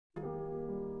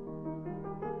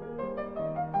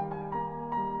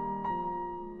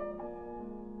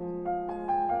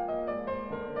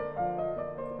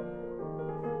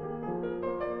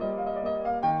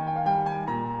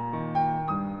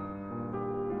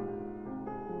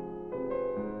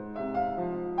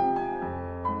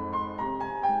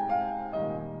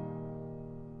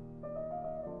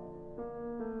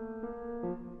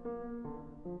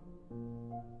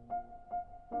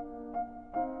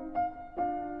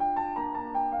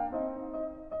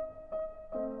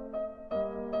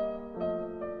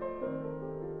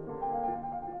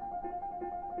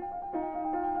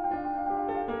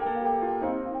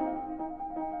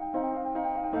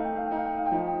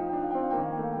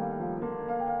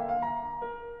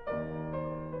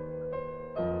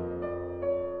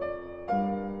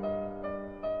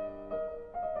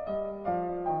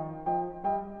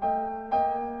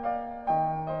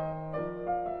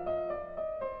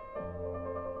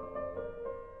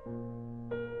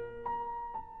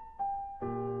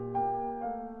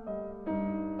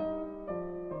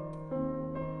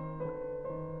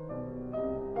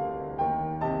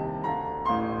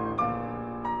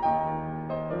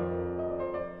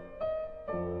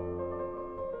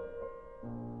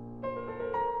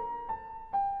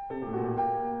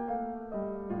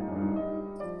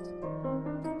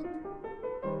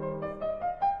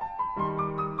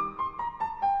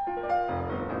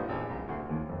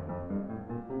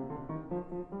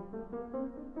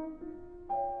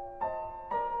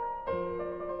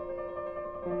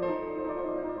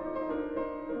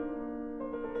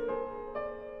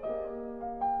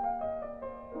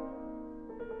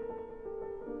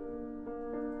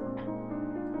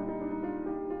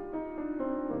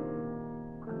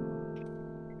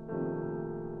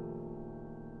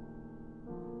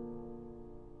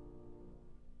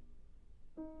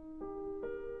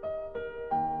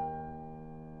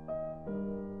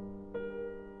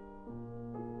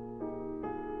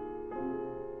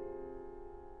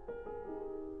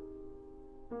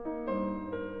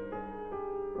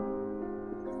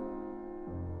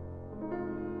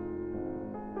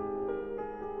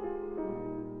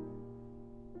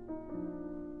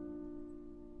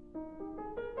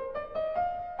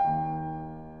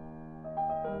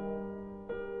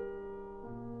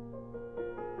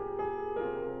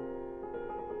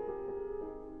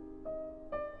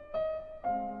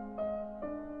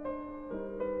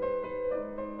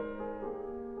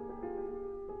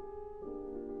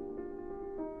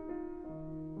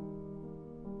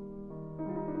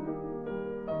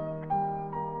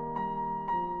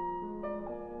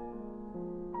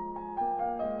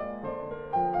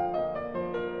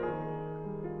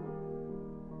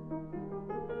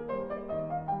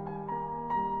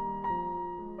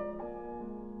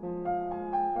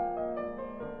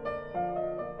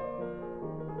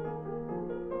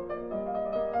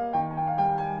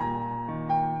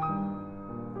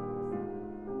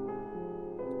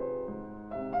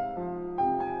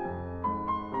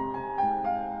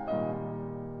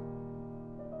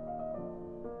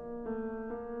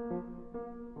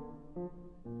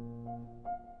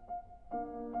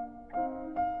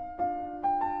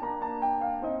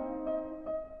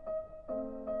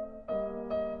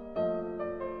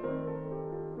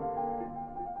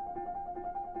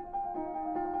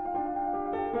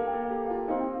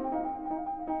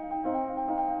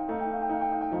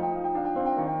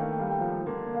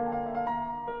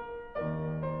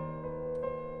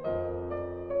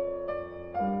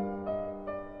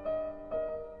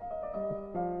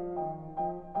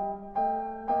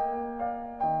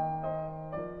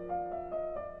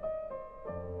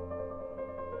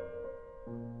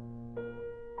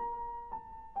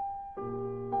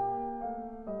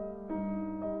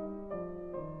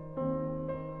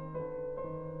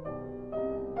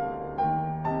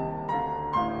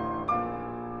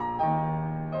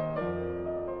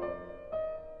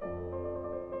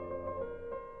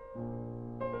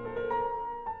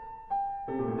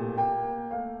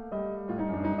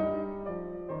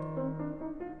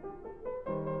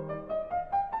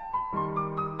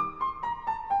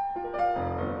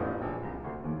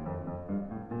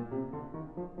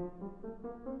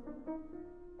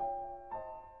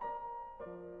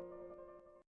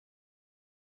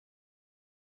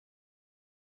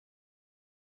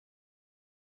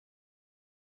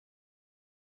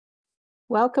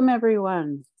Welcome,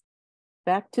 everyone.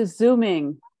 Back to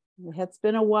Zooming. It's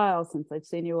been a while since I've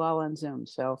seen you all on Zoom,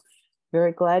 so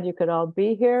very glad you could all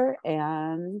be here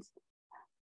and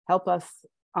help us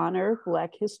honor Black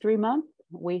History Month.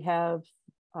 We have,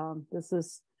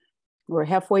 we're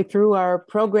halfway through our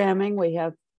programming. We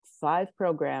have 5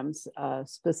 programs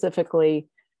specifically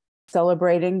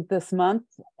celebrating this month,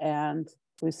 and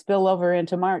we spill over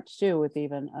into March too with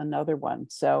even another one.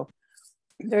 So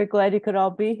very glad you could all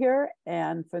be here.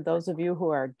 And for those of you who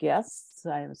are guests,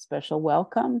 I have a special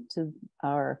welcome to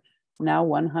our now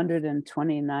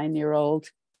 129-year-old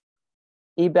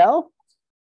Ebell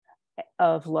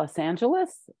of Los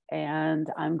Angeles.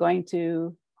 And I'm going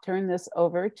to turn this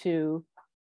over to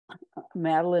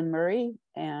Madeline Murray.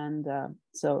 And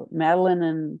so Madeline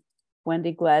and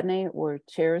Wendy Gladney were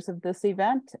chairs of this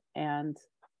event and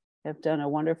have done a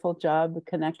wonderful job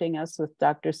connecting us with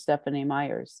Dr. Stephanie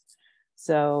Myers.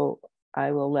 So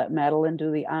I will let Madeline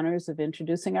do the honors of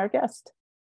introducing our guest.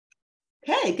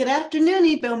 Okay, good afternoon,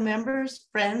 Ebell members,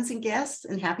 friends, and guests,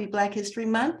 and happy Black History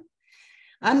Month.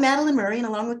 I'm Madeline Murray, and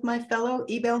along with my fellow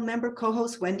Ebell member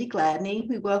co-host Wendy Gladney,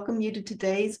 we welcome you to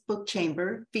today's book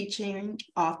chamber featuring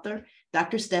author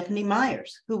Dr. Stephanie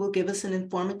Myers, who will give us an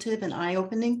informative and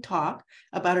eye-opening talk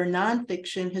about her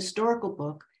nonfiction historical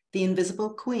book, The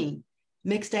Invisible Queen,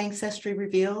 Mixed Ancestry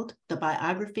Revealed, the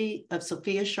biography of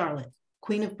Sophia Charlotte,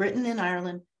 Queen of Britain and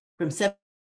Ireland from 17.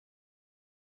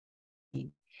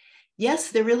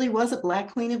 Yes, there really was a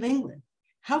Black Queen of England.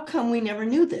 How come we never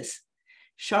knew this?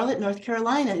 Charlotte, North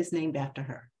Carolina is named after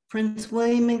her. Prince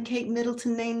William and Kate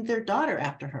Middleton named their daughter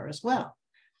after her as well.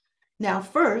 Now,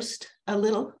 first, a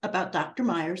little about Dr.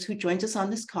 Myers, who joins us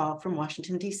on this call from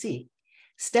Washington, D.C.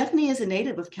 Stephanie is a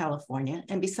native of California,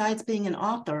 and besides being an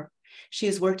author, she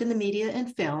has worked in the media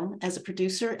and film as a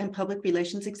producer and public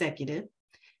relations executive.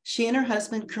 She and her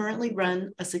husband currently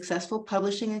run a successful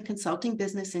publishing and consulting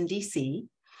business in DC.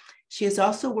 She has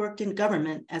also worked in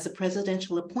government as a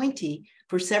presidential appointee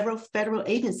for several federal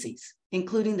agencies,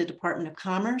 including the Department of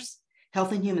Commerce,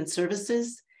 Health and Human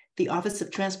Services, the Office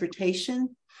of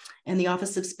Transportation, and the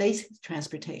Office of Space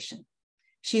Transportation.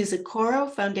 She is a Coro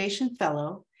Foundation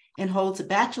Fellow and holds a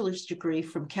bachelor's degree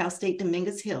from Cal State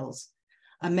Dominguez Hills,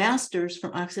 a master's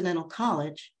from Occidental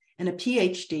College, and a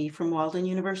PhD from Walden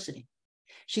University.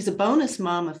 She's a bonus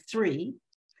mom of 3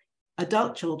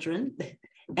 adult children,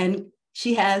 and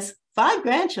she has 5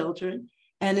 grandchildren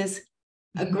and is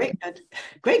a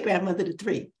great-grandmother to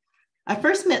 3. I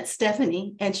first met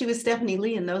Stephanie, and she was Stephanie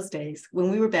Lee in those days when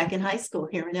we were back in high school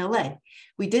here in LA.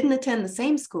 We didn't attend the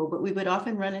same school, but we would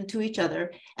often run into each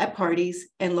other at parties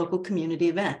and local community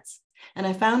events. And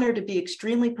I found her to be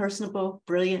extremely personable,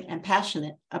 brilliant, and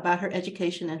passionate about her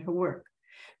education and her work.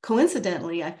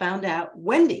 Coincidentally, I found out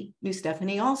Wendy knew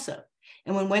Stephanie also.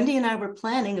 And when Wendy and I were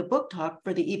planning a book talk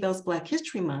for the Ebell's Black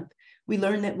History Month, we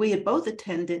learned that we had both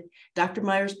attended Dr.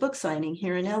 Myers' book signing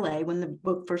here in LA when the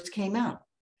book first came out.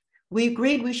 We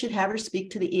agreed we should have her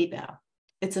speak to the Ebell.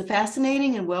 It's a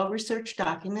fascinating and well-researched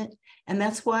document, and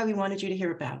that's why we wanted you to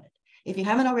hear about it. If you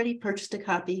haven't already purchased a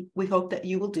copy, we hope that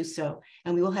you will do so,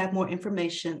 and we will have more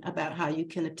information about how you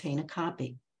can obtain a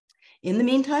copy. In the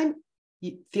meantime,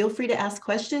 feel free to ask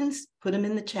questions, put them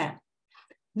in the chat.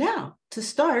 Now, to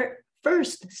start,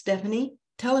 first, Stephanie,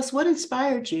 tell us what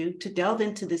inspired you to delve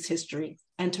into this history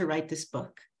and to write this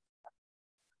book.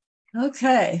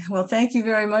 Okay, well, thank you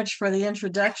very much for the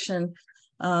introduction,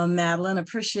 Madeline.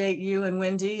 Appreciate you and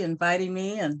Wendy inviting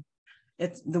me. And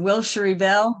the Wilshire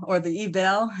Ebell, or the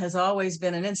Ebell, has always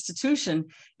been an institution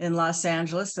in Los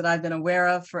Angeles that I've been aware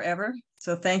of forever.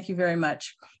 So thank you very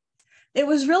much. It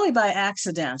was really by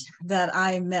accident that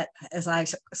I met, as I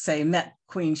say, met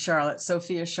Queen Charlotte,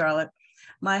 Sophia Charlotte.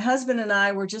 My husband and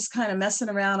I were just kind of messing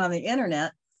around on the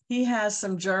internet. He has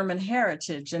some German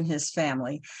heritage in his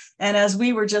family. And as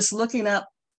we were just looking up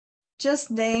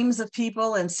just names of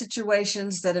people and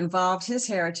situations that involved his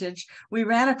heritage, we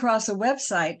ran across a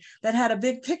website that had a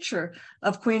big picture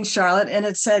of Queen Charlotte, and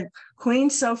it said, Queen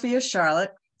Sophia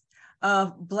Charlotte,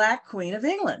 Black Queen of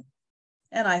England.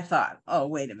 And I thought, oh,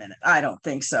 wait a minute, I don't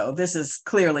think so. This is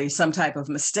clearly some type of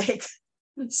mistake.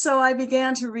 So I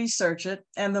began to research it.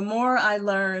 And the more I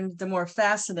learned, the more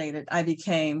fascinated I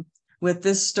became with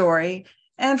this story.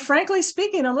 And frankly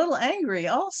speaking, a little angry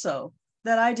also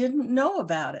that I didn't know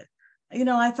about it. You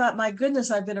know, I thought, my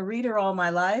goodness, I've been a reader all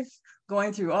my life,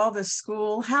 going through all this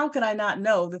school. How could I not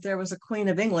know that there was a Queen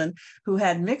of England who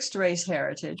had mixed race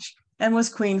heritage and was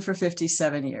queen for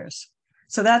 57 years?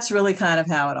 So that's really kind of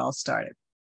how it all started.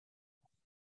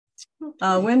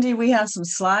 Wendy, we have some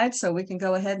slides, so we can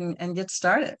go ahead and get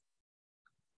started.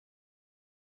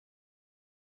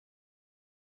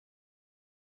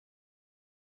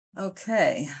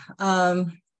 Okay.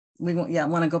 We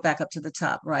want to go back up to the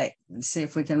top, right, and see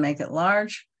if we can make it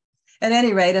large. At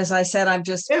any rate, as I said, I'm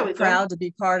just proud to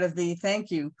be part of the,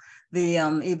 thank you, the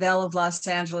Ebell of Los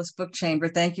Angeles Book Chamber.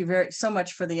 Thank you so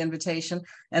much for the invitation.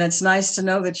 And it's nice to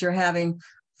know that you're having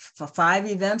 5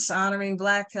 events honoring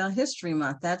Black History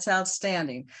Month. That's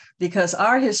outstanding, because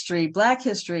our history, Black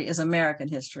history, is American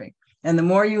history. And the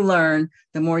more you learn,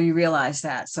 the more you realize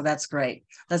that. So that's great.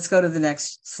 Let's go to the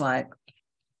next slide.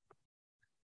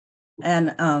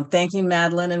 And thanking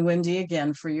Madeline and Wendy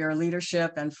again for your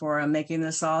leadership and for making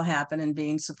this all happen and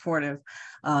being supportive.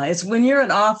 It's when you're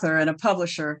an author and a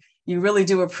publisher, you really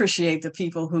do appreciate the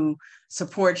people who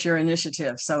support your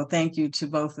initiative. So thank you to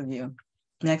both of you.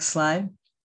 Next slide.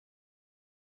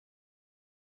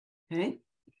 Okay.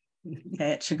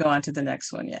 Okay, it should go on to the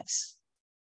next one, yes.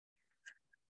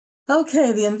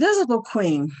 Okay, The Invisible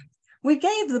Queen. We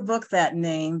gave the book that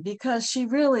name because she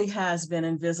really has been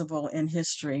invisible in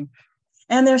history.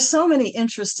 And there's so many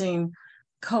interesting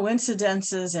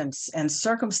coincidences and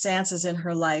circumstances in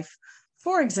her life.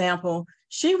 For example,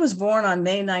 she was born on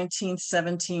May 19th,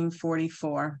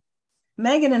 1744.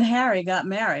 Meghan and Harry got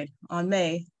married on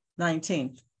May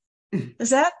 19th.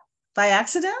 Is that by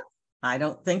accident? I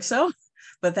don't think so,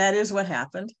 but that is what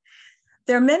happened.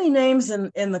 There are many names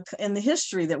in the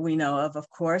history that we know of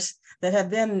course, that have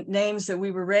been names that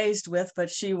we were raised with, but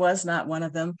she was not one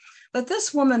of them. But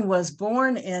this woman was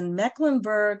born in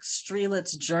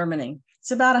Mecklenburg-Strelitz, Germany.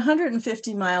 It's about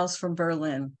 150 miles from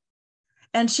Berlin.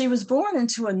 And she was born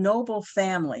into a noble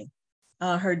family.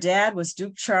 Her dad was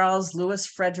Duke Charles Louis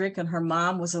Frederick, and her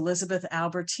mom was Elizabeth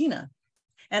Albertina.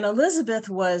 And Elizabeth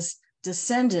was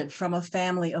descended from a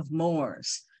family of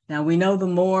Moors. Now, we know the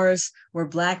Moors were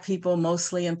Black people,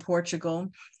 mostly in Portugal.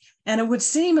 And it would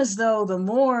seem as though the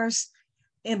Moors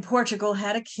in Portugal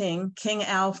had a king, King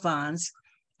Alphonse.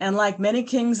 And like many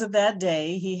kings of that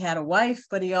day, he had a wife,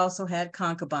 but he also had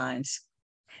concubines.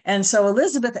 And so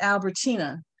Elizabeth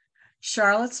Albertina,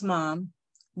 Charlotte's mom,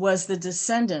 was the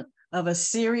descendant of a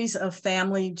series of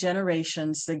family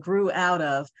generations that grew out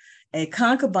of a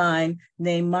concubine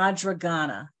named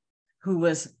Madragana, who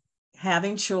was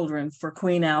having children for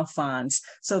Queen Alphonse.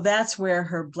 So that's where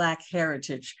her Black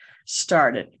heritage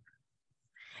started.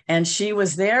 And she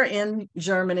was there in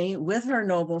Germany with her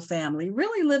noble family,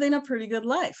 really living a pretty good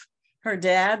life. Her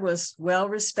dad was well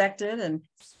respected,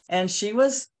 and she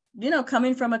was,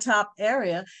 coming from a top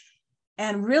area.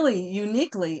 And really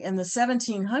uniquely in the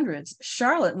 1700s,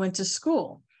 Charlotte went to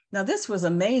school. Now, this was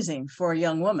amazing for a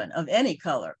young woman of any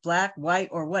color, Black, white,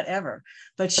 or whatever.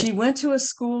 But she went to a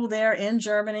school there in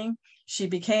Germany. She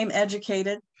became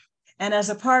educated. And as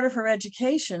a part of her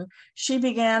education, she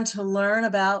began to learn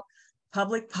about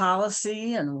public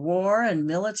policy and war and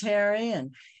military.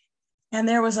 And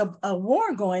there was a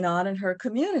war going on in her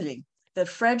community that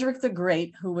Frederick the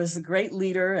Great, who was the great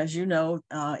leader, as you know,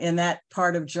 in that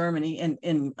part of Germany,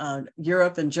 in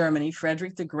Europe and Germany,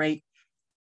 Frederick the Great,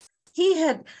 he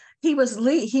was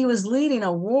leading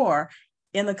a war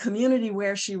in the community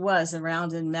where she was,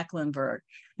 around in Mecklenburg.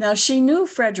 Now, she knew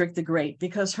Frederick the Great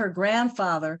because her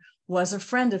grandfather was a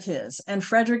friend of his, and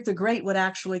Frederick the Great would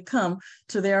actually come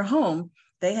to their home.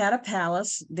 They had a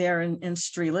palace there in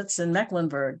Strelitz in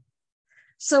Mecklenburg.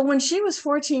 So when she was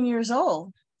 14 years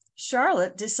old,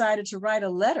 Charlotte decided to write a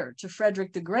letter to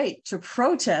Frederick the Great to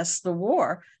protest the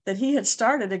war that he had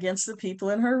started against the people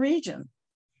in her region.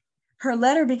 Her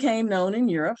letter became known in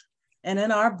Europe, and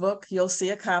in our book, you'll see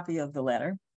a copy of the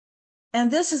letter. And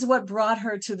this is what brought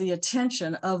her to the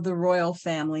attention of the royal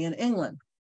family in England.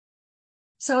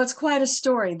 So it's quite a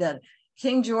story that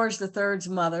King George III's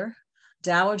mother,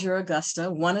 Dowager Augusta,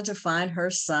 wanted to find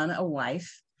her son a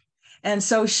wife. And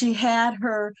so she had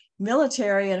her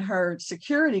military and her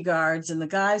security guards and the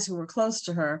guys who were close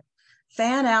to her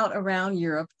fan out around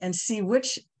Europe and see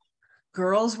which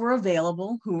girls were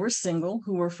available, who were single,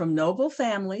 who were from noble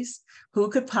families, who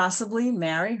could possibly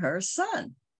marry her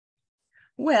son.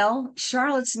 Well,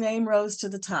 Charlotte's name rose to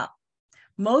the top,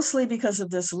 mostly because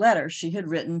of this letter she had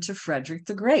written to Frederick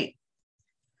the Great.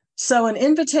 So an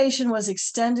invitation was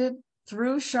extended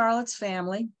through Charlotte's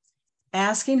family,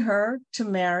 asking her to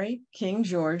marry King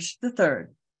George III.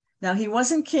 Now, he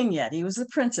wasn't king yet. He was a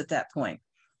prince at that point,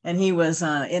 and he was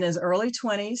in his early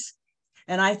 20s.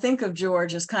 And I think of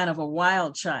George as kind of a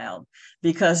wild child,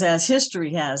 because as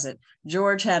history has it,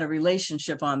 George had a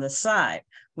relationship on the side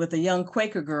with a young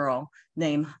Quaker girl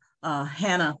named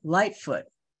Hannah Lightfoot.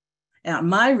 Now,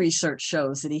 my research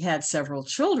shows that he had several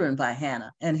children by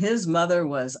Hannah, and his mother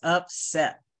was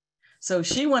upset. So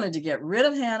she wanted to get rid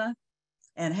of Hannah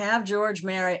and have George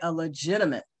marry a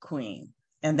legitimate queen.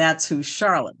 And that's who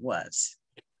Charlotte was.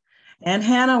 And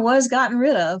Hannah was gotten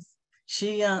rid of.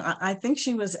 She, I think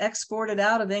she was exported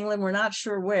out of England. We're not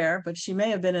sure where, but she may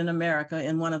have been in America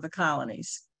in one of the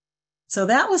colonies. So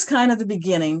that was kind of the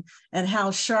beginning, and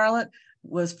how Charlotte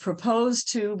was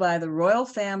proposed to by the royal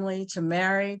family to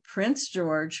marry Prince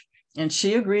George, and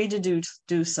she agreed to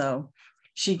do so.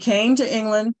 She came to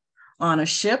England on a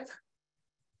ship.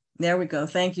 There we go.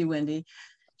 Thank you, Wendy.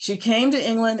 She came to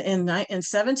England in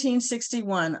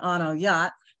 1761 on a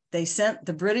yacht.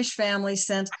 The British family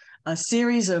sent a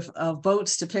series of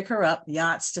boats to pick her up,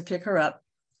 yachts to pick her up.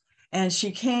 And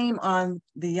she came on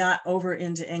the yacht over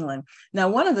into England. Now,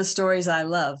 one of the stories I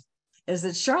love is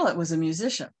that Charlotte was a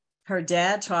musician. Her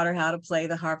dad taught her how to play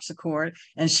the harpsichord,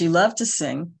 and she loved to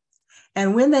sing.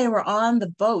 And when they were on the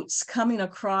boats coming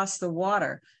across the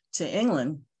water to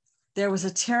England, there was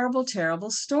a terrible, terrible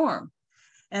storm.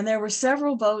 And there were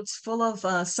several boats full of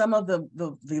some of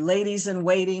the ladies in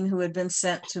waiting who had been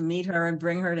sent to meet her and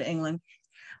bring her to England.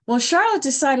 Well, Charlotte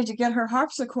decided to get her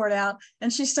harpsichord out,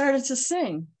 and she started to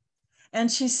sing. And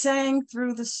she sang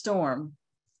through the storm,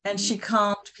 and she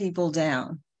calmed people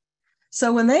down.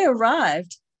 So when they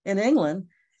arrived in England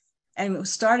and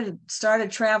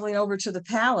started traveling over to the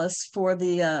palace for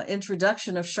the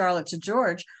introduction of Charlotte to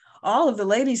George, all of the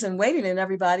ladies in waiting and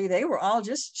everybody, they were all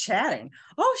just chatting.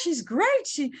 Oh, she's great.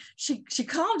 She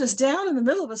calmed us down in the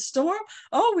middle of a storm.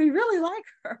 Oh, we really like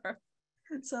her.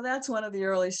 So that's one of the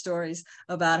early stories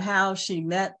about how she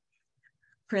met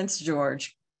Prince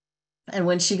George. And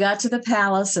when she got to the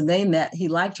palace and they met, he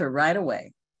liked her right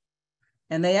away.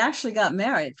 And they actually got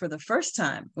married for the first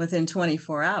time within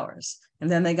 24 hours.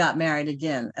 And then they got married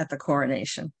again at the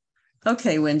coronation.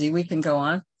 Okay, Wendy, we can go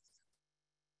on.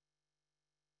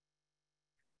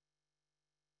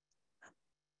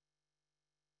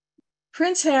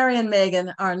 Prince Harry and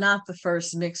Meghan are not the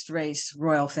first mixed race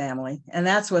royal family. And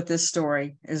that's what this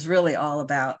story is really all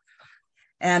about.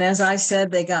 And as I said,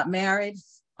 they got married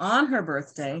on her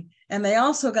birthday, and they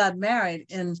also got married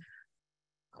in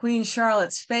Queen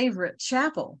Charlotte's favorite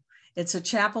chapel. It's a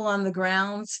chapel on the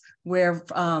grounds where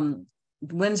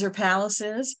Windsor Palace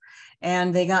is,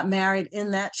 and they got married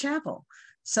in that chapel.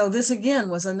 So this again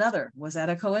was that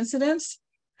a coincidence?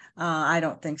 I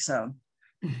don't think so.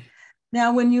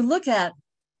 Now, when you look at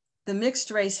the mixed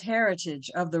race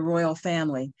heritage of the royal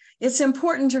family, it's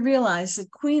important to realize that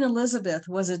Queen Elizabeth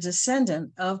was a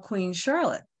descendant of Queen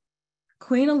Charlotte.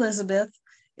 Queen Elizabeth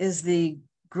is the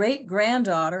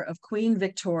great-granddaughter of Queen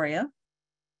Victoria.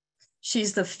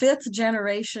 She's the 5th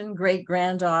generation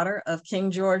great-granddaughter of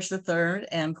King George III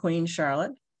and Queen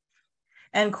Charlotte.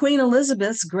 And Queen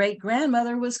Elizabeth's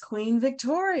great-grandmother was Queen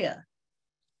Victoria.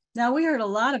 Now, we heard a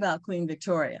lot about Queen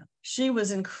Victoria. She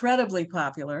was incredibly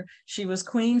popular. She was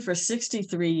queen for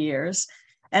 63 years.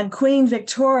 And Queen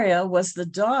Victoria was the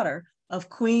daughter of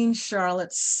Queen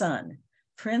Charlotte's son,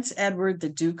 Prince Edward, the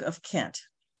Duke of Kent.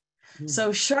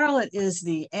 So Charlotte is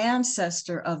the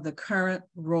ancestor of the current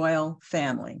royal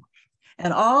family.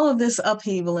 And all of this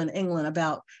upheaval in England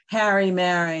about Harry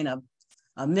marrying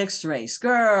a mixed race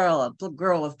girl, a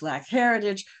girl of Black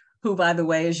heritage, who, by the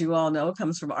way, as you all know,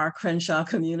 comes from our Crenshaw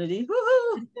community.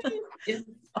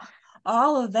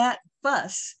 All of that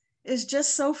fuss is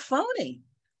just so phony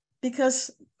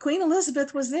because Queen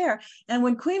Elizabeth was there. And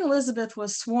when Queen Elizabeth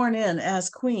was sworn in as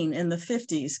queen in the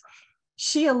 50s,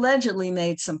 she allegedly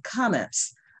made some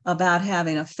comments about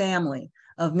having a family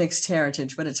of mixed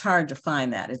heritage, but it's hard to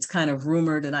find that. It's kind of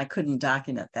rumored, and I couldn't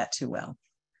document that too well.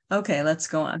 Okay, let's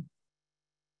go on.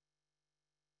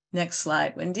 Next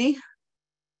slide, Wendy.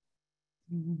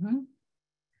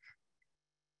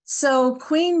 So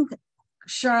Queen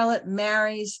Charlotte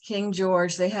marries King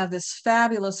George. They have this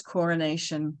fabulous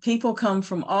coronation. People come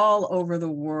from all over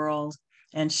the world,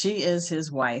 and she is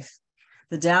his wife.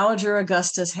 The Dowager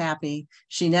Augusta's happy.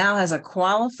 She now has a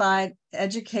qualified,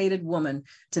 educated woman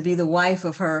to be the wife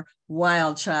of her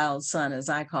wild child son, as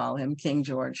I call him, King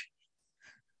George.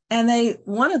 And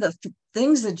one of the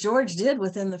things that George did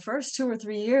within the first 2 or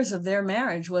 3 years of their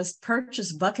marriage was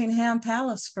purchase Buckingham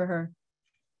Palace for her.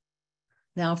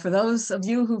 Now, for those of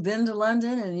you who've been to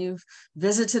London and you've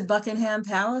visited Buckingham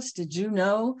Palace, did you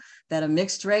know that a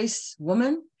mixed race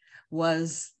woman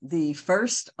was the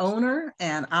first owner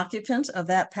and occupant of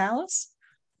that palace?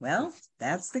 Well,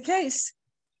 that's the case.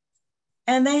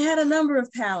 And they had a number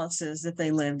of palaces that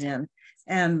they lived in,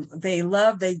 and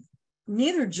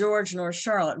neither George nor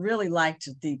Charlotte really liked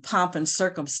the pomp and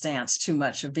circumstance too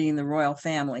much of being the royal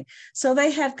family. So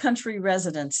they had country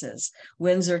residences.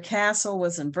 Windsor Castle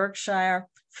was in Berkshire,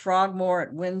 Frogmore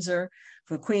at Windsor.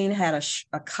 The Queen had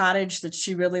a cottage that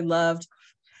she really loved.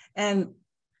 And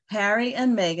Harry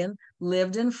and Meghan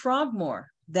lived in Frogmore.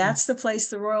 That's the place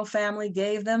the royal family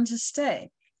gave them to stay.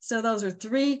 So those are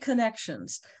three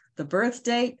connections: the birth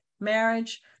date,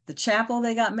 marriage, the chapel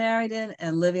they got married in,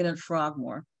 and living at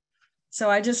Frogmore. So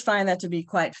I just find that to be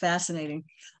quite fascinating.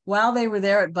 While they were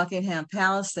there at Buckingham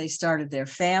Palace, they started their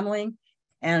family,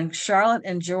 and Charlotte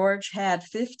and George had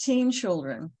 15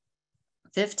 children.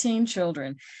 15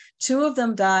 children. 2 of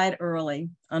them died early,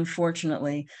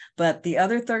 unfortunately, but the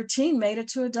other 13 made it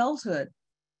to adulthood.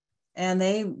 And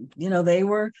they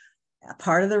were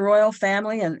part of the royal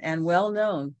family and well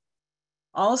known.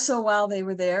 Also, while they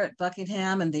were there at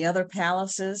Buckingham and the other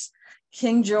palaces,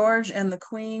 King George and the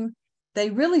Queen, they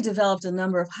really developed a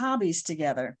number of hobbies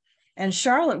together. And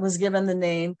Charlotte was given the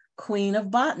name Queen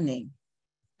of Botany.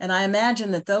 And I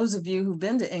imagine that those of you who've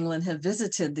been to England have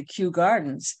visited the Kew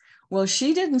Gardens. Well,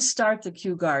 she didn't start the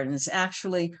Kew Gardens.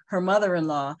 Actually, her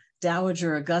mother-in-law,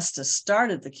 Dowager Augusta,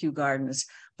 started the Kew Gardens,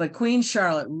 but Queen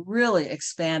Charlotte really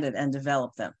expanded and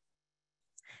developed them.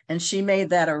 And she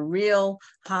made that a real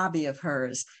hobby of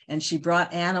hers. And she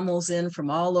brought animals in from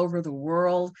all over the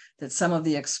world, that some of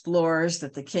the explorers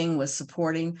that the king was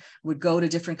supporting would go to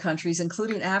different countries,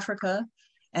 including Africa,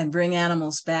 and bring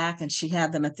animals back. And she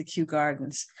had them at the Kew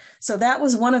Gardens. So that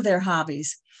was one of their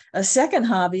hobbies. A second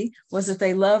hobby was that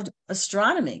they loved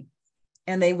astronomy,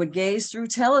 and they would gaze through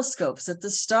telescopes at the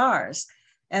stars.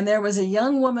 And there was a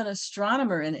young woman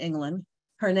astronomer in England.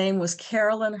 Her name was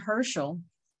Caroline Herschel,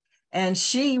 and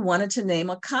she wanted to name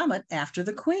a comet after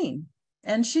the Queen,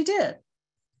 and she did.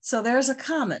 So there's a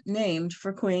comet named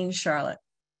for Queen Charlotte.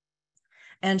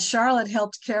 And Charlotte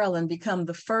helped Caroline become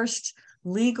the first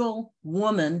legal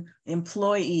woman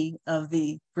employee of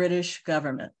the British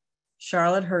government.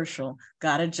 Charlotte Herschel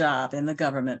got a job in the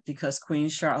government because Queen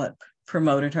Charlotte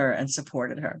promoted her and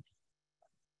supported her.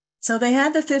 So they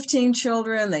had the 15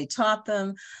 children. They taught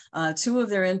them. 2 of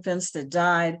their infants that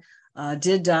died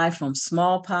did die from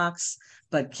smallpox,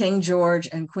 but King George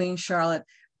and Queen Charlotte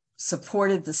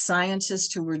supported the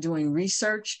scientists who were doing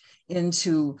research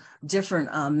into different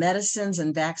medicines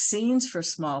and vaccines for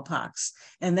smallpox.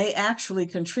 And they actually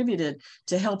contributed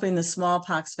to helping the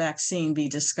smallpox vaccine be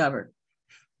discovered.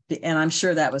 And I'm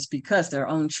sure that was because their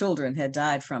own children had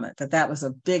died from it, that was a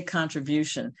big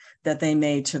contribution that they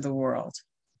made to the world.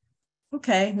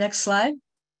 Okay, next slide.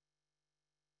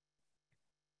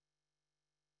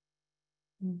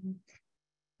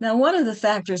 Now, one of the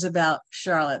factors about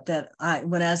Charlotte that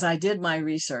as I did my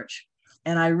research,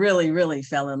 and I really, really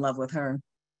fell in love with her,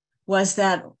 was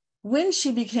that when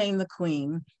she became the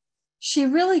queen, she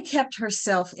really kept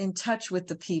herself in touch with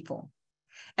the people.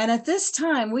 And at this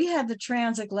time, we had the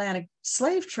transatlantic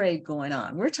slave trade going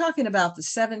on. We're talking about the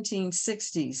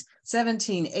 1760s,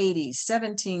 1780s,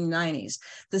 1790s,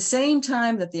 the same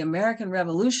time that the American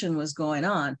Revolution was going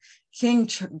on. King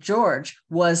George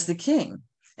was the king,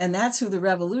 and that's who the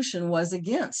revolution was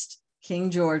against, King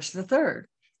George III.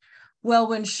 Well,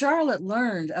 when Charlotte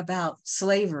learned about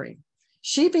slavery,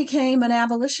 she became an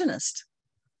abolitionist,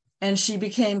 and she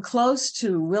became close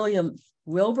to William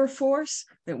Wilberforce,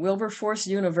 that Wilberforce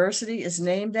University is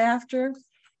named after.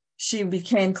 She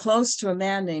became close to a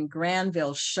man named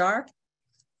Granville Sharp,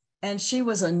 and she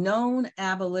was a known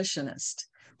abolitionist.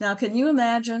 Now, can you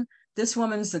imagine? This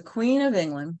woman's the Queen of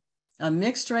England, a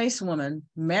mixed race woman,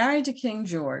 married to King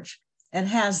George, and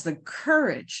has the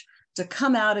courage to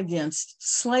come out against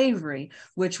slavery,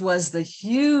 which was the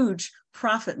huge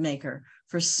profit maker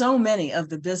for so many of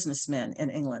the businessmen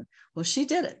in England. Well, she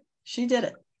did it. She did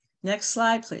it. Next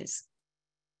slide, please.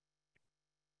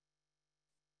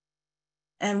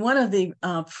 And one of the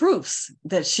proofs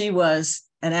that she was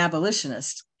an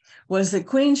abolitionist was that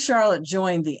Queen Charlotte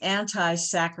joined the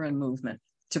anti-saccharine movement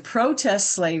to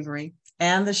protest slavery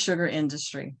and the sugar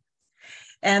industry.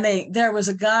 And there was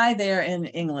a guy there in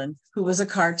England who was a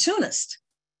cartoonist,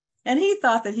 and he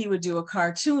thought that he would do a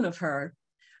cartoon of her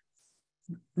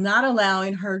not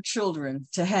allowing her children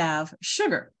to have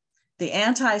sugar. The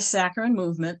anti-saccharine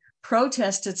movement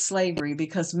protested slavery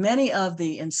because many of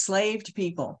the enslaved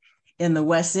people in the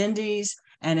West Indies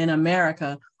and in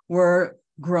America were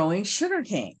growing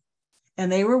sugarcane,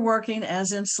 and they were working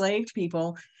as enslaved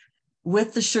people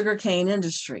with the sugarcane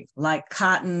industry, like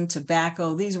cotton,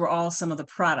 tobacco. These were all some of the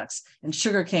products, and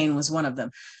sugarcane was one of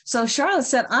them. So Charlotte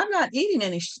said, I'm not eating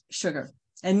any sugar,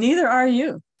 and neither are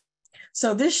you.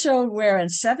 So this showed where in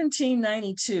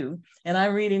 1792, and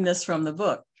I'm reading this from the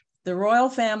book, the royal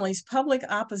family's public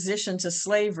opposition to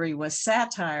slavery was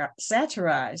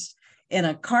satirized in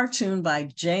a cartoon by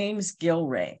James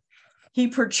Gilray. He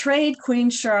portrayed Queen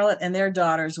Charlotte and their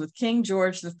daughters with King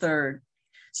George III,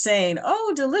 saying,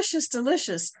 "Oh, delicious,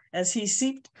 delicious," as he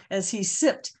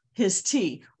sipped his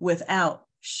tea without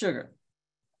sugar.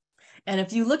 And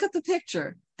if you look at the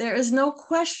picture, there is no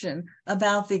question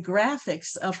about the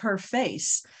graphics of her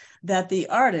face, that the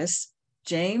artist,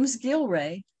 James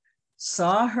Gilray,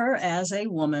 saw her as a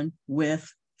woman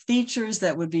with features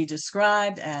that would be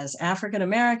described as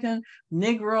African-American,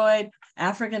 Negroid,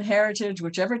 African heritage,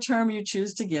 whichever term you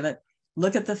choose to give it.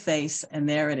 Look at the face, and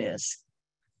there it is.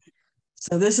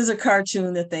 So this is a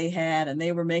cartoon that they had, and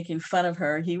they were making fun of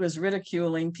her. He was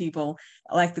ridiculing people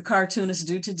like the cartoonists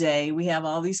do today. We have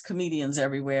all these comedians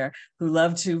everywhere who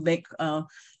love to make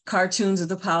cartoons of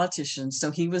the politicians. So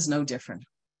he was no different.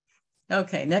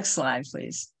 Okay, next slide,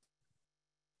 please.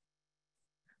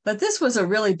 But this was a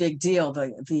really big deal,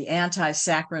 the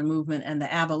anti-saccharine movement and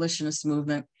the abolitionist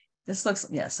movement. This looks,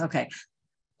 yes, okay.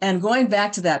 And going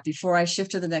back to that before I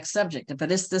shift to the next subject, but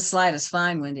this slide is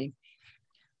fine, Wendy.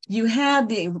 You had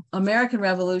the American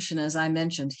Revolution, as I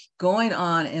mentioned, going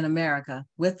on in America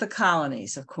with the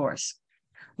colonies, of course.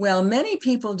 Well, many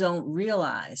people don't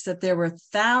realize that there were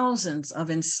thousands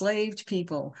of enslaved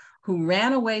people who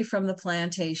ran away from the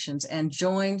plantations and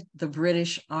joined the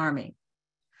British Army.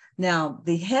 Now,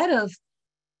 the head of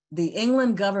the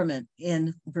England government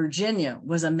in Virginia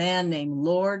was a man named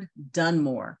Lord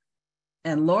Dunmore.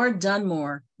 And Lord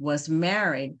Dunmore was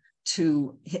married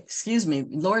to,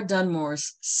 Lord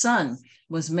Dunmore's son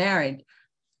was married.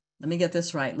 Let me get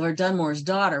this right. Lord Dunmore's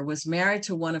daughter was married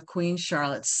to one of Queen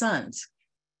Charlotte's sons.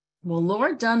 Well,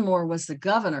 Lord Dunmore was the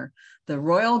governor, the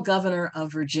royal governor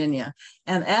of Virginia.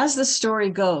 And as the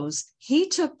story goes, he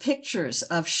took pictures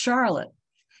of Charlotte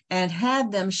and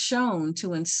had them shown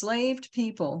to enslaved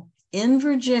people in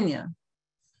Virginia.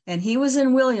 And he was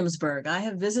in Williamsburg. I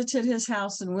have visited his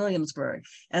house in Williamsburg.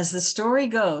 As the story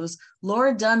goes,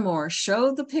 Lord Dunmore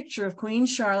showed the picture of Queen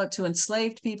Charlotte to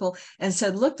enslaved people and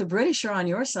said, look, the British are on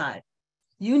your side.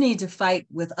 You need to fight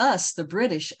with us, the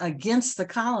British, against the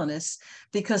colonists,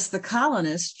 because the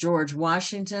colonists, George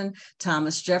Washington,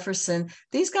 Thomas Jefferson,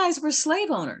 these guys were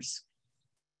slave owners.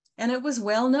 And it was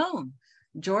well known.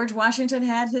 George Washington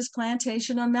had his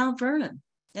plantation on Mount Vernon,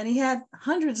 and he had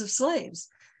hundreds of slaves.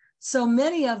 So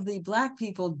many of the Black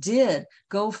people did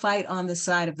go fight on the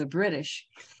side of the British.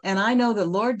 And I know that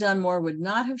Lord Dunmore would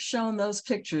not have shown those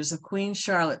pictures of Queen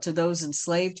Charlotte to those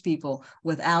enslaved people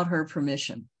without her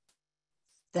permission.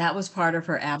 That was part of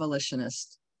her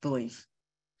abolitionist belief.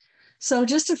 So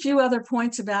just a few other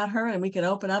points about her, and we can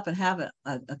open up and have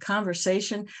a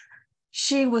conversation.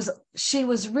 She was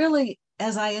really,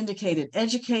 as I indicated,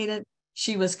 educated.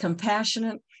 She was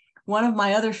compassionate. One of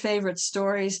my other favorite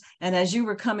stories, and as you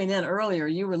were coming in earlier,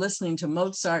 you were listening to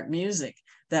Mozart music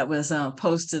that was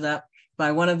posted up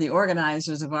by one of the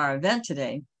organizers of our event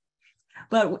today.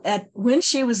 But when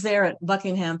she was there at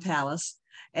Buckingham Palace,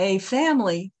 a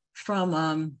family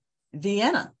from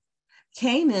Vienna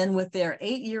came in with their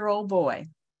 8-year-old boy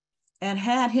and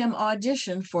had him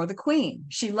audition for the Queen.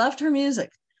 She loved her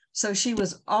music. So she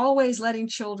was always letting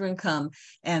children come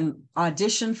and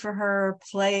audition for her,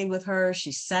 play with her.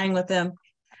 She sang with them.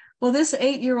 Well, this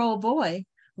 8-year-old boy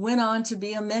went on to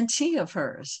be a mentee of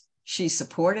hers. She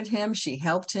supported him. She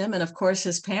helped him. And of course,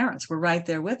 his parents were right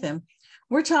there with him.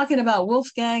 We're talking about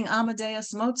Wolfgang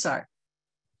Amadeus Mozart.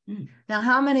 Now,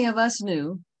 how many of us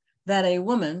knew that a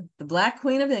woman, the Black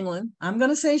Queen of England, I'm going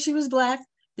to say she was Black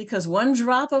because one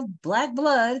drop of Black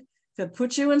blood could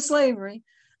put you in slavery.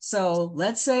 So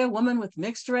let's say a woman with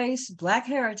mixed race, Black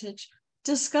heritage,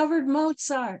 discovered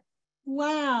Mozart.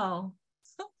 Wow.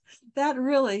 That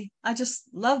really, I just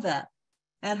love that.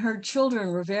 And her children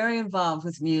were very involved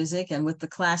with music and with the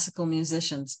classical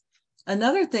musicians.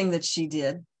 Another thing that she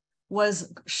did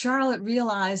was Charlotte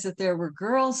realized that there were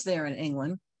girls there in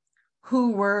England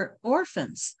who were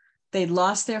orphans. They'd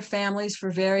lost their families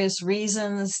for various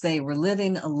reasons. They were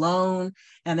living alone,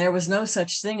 and there was no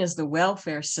such thing as the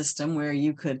welfare system where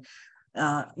you could,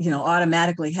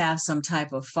 automatically have some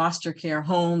type of foster care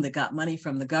home that got money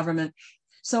from the government.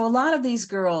 So a lot of these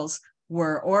girls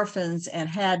were orphans and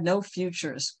had no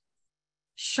futures.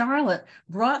 Charlotte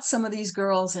brought some of these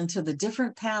girls into the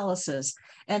different palaces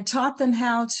and taught them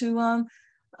how to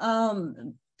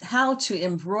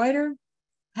embroider,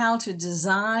 how to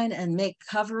design and make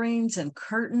coverings and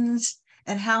curtains,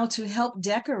 and how to help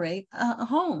decorate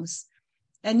homes.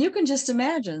 And you can just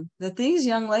imagine that these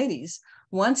young ladies,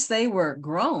 once they were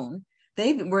grown,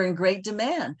 they were in great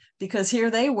demand because here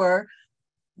they were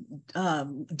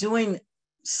doing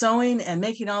sewing and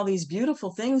making all these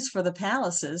beautiful things for the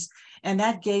palaces, and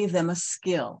that gave them a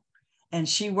skill. And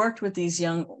she worked with these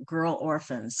young girl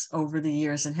orphans over the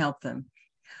years and helped them.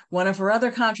 One of her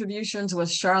other contributions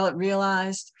was Charlotte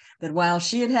realized that while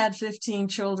she had had 15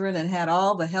 children and had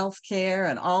all the health care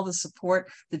and all the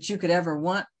support that you could ever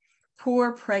want,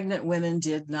 poor pregnant women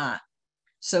did not.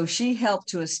 So she helped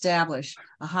to establish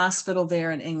a hospital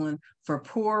there in England for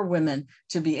poor women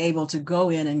to be able to go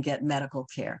in and get medical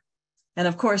care. And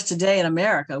of course, today in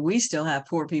America, we still have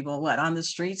poor people, on the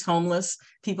streets, homeless,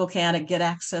 people can't get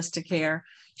access to care.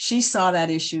 She saw that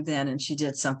issue then and she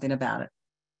did something about it.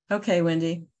 Okay,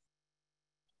 Wendy.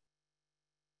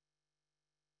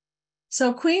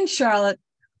 So Queen Charlotte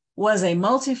was a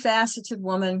multifaceted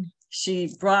woman.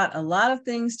 She brought a lot of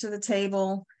things to the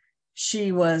table.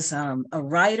 She was a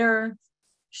writer.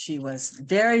 She was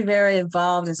very, very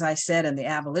involved, as I said, in the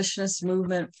abolitionist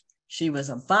movement. She was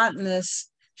a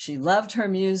botanist. She loved her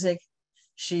music.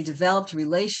 She developed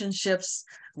relationships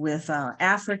with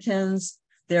Africans.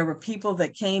 There were people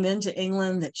that came into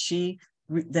England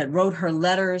that wrote her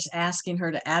letters asking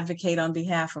her to advocate on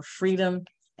behalf of freedom,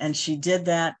 and she did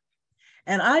that.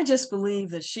 And I just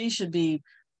believe that she should be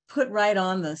put right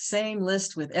on the same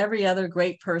list with every other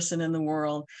great person in the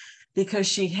world because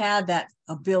she had that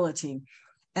ability.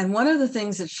 And one of the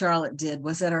things that Charlotte did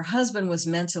was that her husband was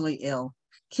mentally ill.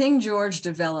 King George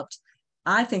developed,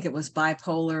 I think it was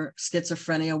bipolar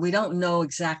schizophrenia. We don't know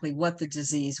exactly what the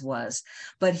disease was,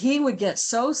 but he would get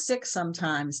so sick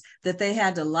sometimes that they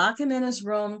had to lock him in his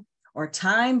room or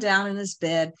tie him down in his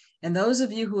bed. And those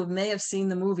of you who may have seen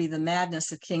the movie, The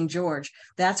Madness of King George,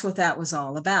 that's what that was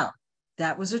all about.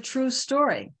 That was a true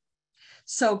story.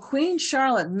 So Queen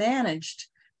Charlotte managed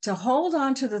to hold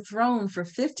on to the throne for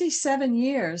 57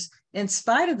 years in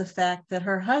spite of the fact that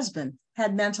her husband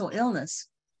had mental illness.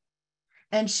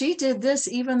 And she did this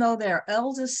even though their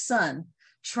eldest son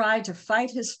tried to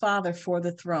fight his father for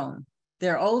the throne.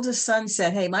 Their oldest son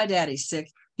said, "Hey, my daddy's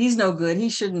sick. He's no good. He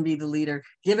shouldn't be the leader.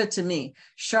 Give it to me."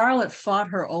 Charlotte fought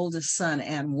her oldest son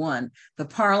and won. The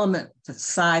parliament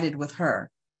sided with her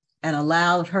and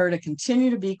allowed her to continue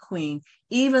to be queen,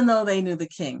 even though they knew the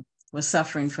king was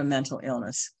suffering from mental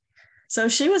illness. So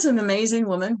she was an amazing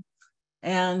woman.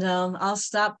 And I'll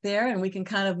stop there and we can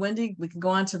Wendy, we can go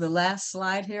on to the last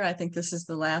slide here. I think this is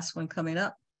the last one coming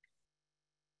up.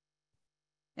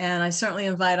 And I certainly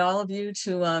invite all of you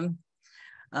to,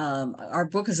 our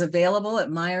book is available at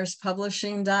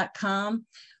myerspublishing.com.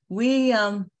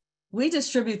 We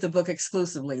distribute the book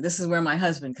exclusively. This is where my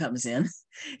husband comes in.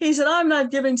 He said, "I'm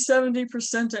not giving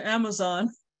 70% to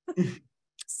Amazon."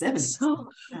 So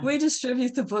we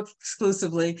distribute the book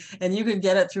exclusively, and you can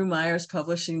get it through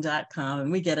myerspublishing.com,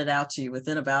 and we get it out to you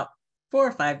within about 4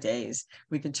 or 5 days.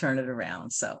 We can turn it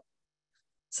around. So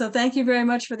thank you very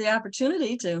much for the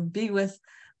opportunity to be with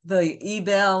the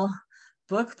eBell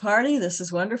book party. This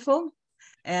is wonderful.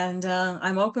 And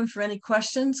I'm open for any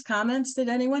questions, comments that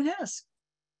anyone has.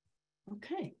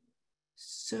 Okay,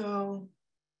 so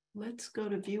let's go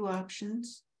to view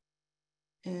options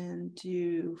and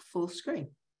do full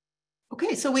screen.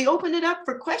 Okay, so we open it up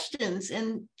for questions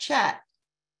in chat.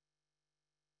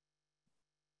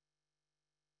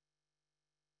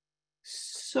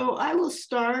 So I will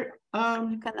start.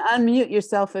 You can unmute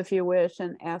yourself if you wish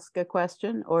and ask a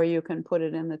question, or you can put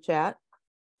it in the chat.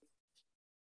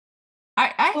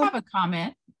 I have a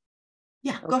comment.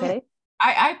 Yeah, go ahead.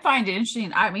 I find it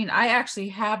interesting. I mean, I actually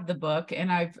have the book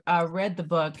and I've read the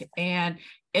book, and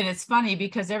it's funny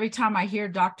because every time I hear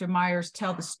Dr. Myers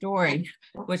tell the story,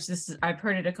 which I've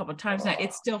heard it a couple of times now,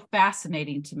 it's still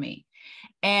fascinating to me.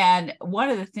 And one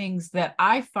of the things that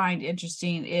I find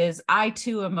interesting is I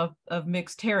too am of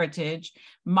mixed heritage.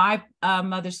 My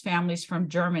mother's family's from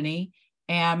Germany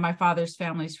and my father's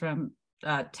family's from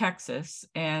Texas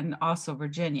and also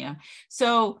Virginia.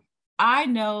 So I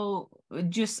know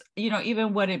just,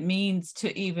 even what it means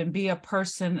to even be a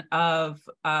person of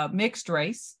mixed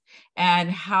race, and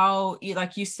how,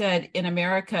 like you said, in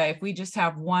America, if we just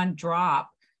have one drop,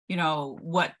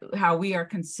 how we are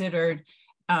considered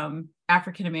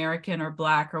African-American or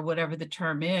Black or whatever the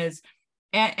term is.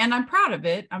 And I'm proud of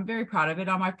it. I'm very proud of it.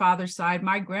 On my father's side,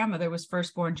 my grandmother was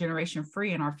firstborn generation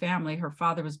free in our family. Her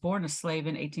father was born a slave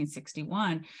in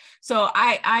 1861. So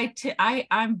I'm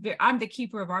the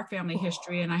keeper of our family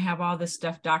history, and I have all this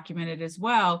stuff documented as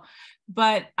well.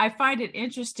 But I find it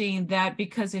interesting that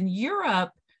because in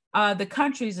Europe, the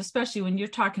countries, especially when you're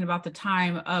talking about the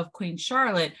time of Queen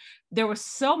Charlotte, there was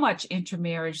so much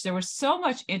intermarriage. There was so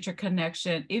much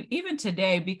interconnection, even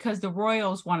today, because the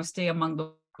royals want to stay among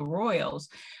the royals,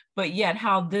 but yet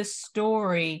how this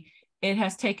story, it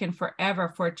has taken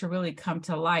forever for it to really come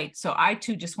to light. So I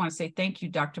too just want to say thank you,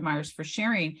 Dr. Myers, for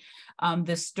sharing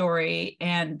this story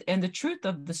and the truth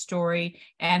of the story,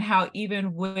 and how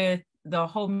even with the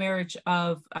whole marriage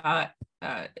of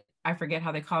I forget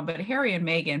how they call them, but Harry and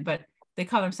Meghan, but they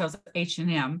call themselves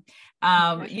H&M,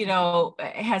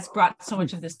 has brought so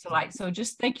much of this to light. So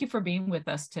just thank you for being with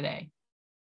us today.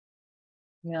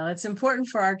 Yeah, it's important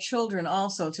for our children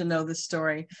also to know the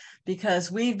story,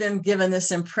 because we've been given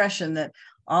this impression that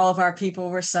all of our people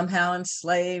were somehow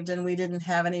enslaved and we didn't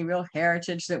have any real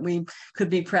heritage that we could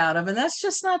be proud of. And that's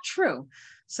just not true.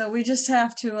 So we just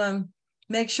have to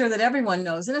make sure that everyone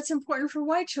knows. And it's important for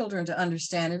white children to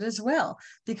understand it as well,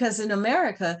 because in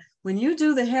America, when you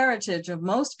do the heritage of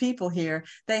most people here,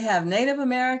 they have Native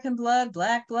American blood,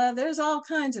 Black blood, there's all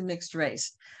kinds of mixed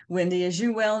race, Wendy, as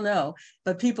you well know,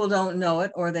 but people don't know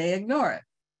it or they ignore it.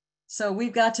 So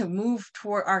we've got to move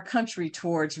toward our country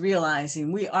towards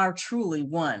realizing we are truly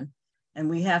one, and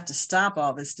we have to stop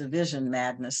all this division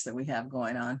madness that we have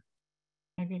going on.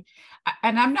 Okay.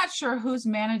 And I'm not sure who's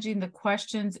managing the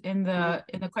questions in the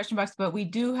question box, but we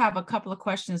do have a couple of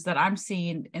questions that I'm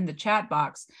seeing in the chat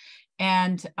box.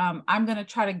 And I'm going to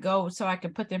try to go so I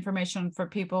can put the information for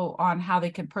people on how they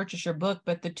can purchase your book.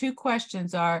 But the two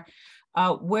questions are,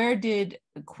 where did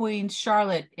Queen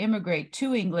Charlotte immigrate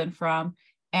to England from?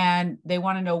 And they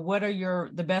want to know, what are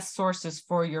the best sources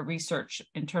for your research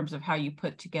in terms of how you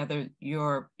put together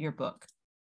your book?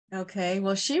 Okay,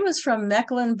 well, she was from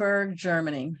Mecklenburg,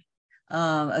 Germany,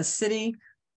 a city,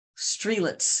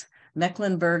 Strelitz,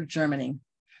 Mecklenburg, Germany.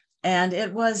 And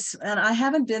I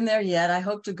haven't been there yet. I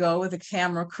hope to go with a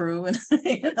camera crew and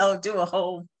do a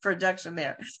whole production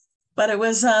there. But it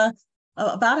was about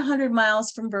 100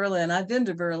 miles from Berlin. I've been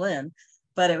to Berlin,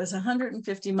 but it was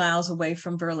 150 miles away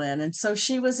from Berlin. And so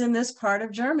she was in this part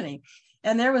of Germany.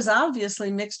 And there was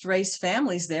obviously mixed race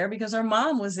families there, because her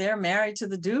mom was there, married to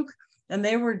the Duke, and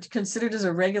they were considered as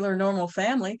a regular, normal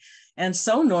family, and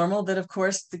so normal that, of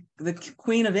course, the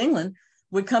Queen of England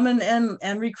would come in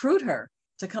and recruit her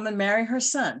to come and marry her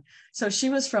son. So she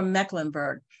was from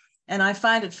Mecklenburg. And I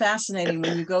find it fascinating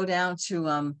when you go down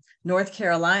to North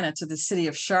Carolina, to the city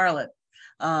of Charlotte.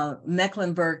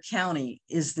 Mecklenburg County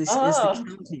is the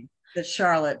county that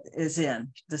Charlotte is in.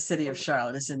 The city of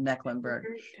Charlotte is in Mecklenburg.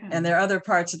 And there are other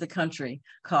parts of the country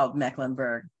called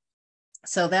Mecklenburg.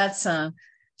 So that's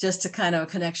just a kind of a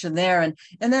connection there. And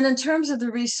then in terms of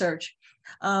the research,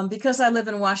 because I live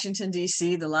in Washington,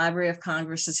 D.C., the Library of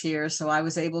Congress is here, so I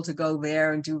was able to go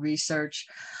there and do research.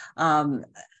 The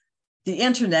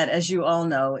internet, as you all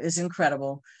know, is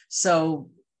incredible. So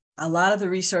a lot of the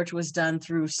research was done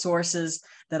through sources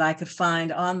that I could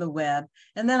find on the web,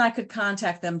 and then I could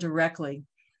contact them directly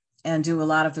and do a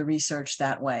lot of the research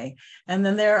that way. And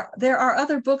then there are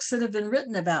other books that have been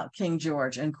written about King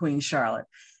George and Queen Charlotte.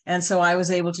 And so I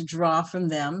was able to draw from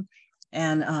them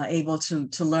and able to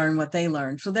learn what they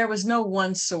learned. So there was no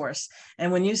one source.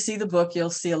 And when you see the book, you'll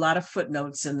see a lot of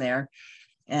footnotes in there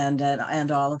and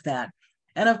all of that.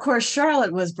 And of course,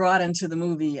 Charlotte was brought into the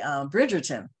movie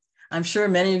Bridgerton. I'm sure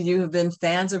many of you have been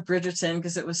fans of Bridgerton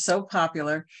because it was so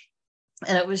popular.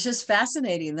 And it was just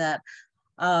fascinating that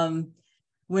when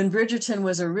Bridgerton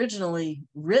was originally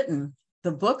written,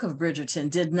 the book of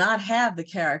Bridgerton did not have the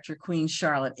character Queen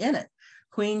Charlotte in it.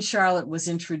 Queen Charlotte was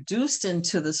introduced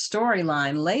into the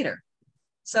storyline later.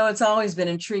 So it's always been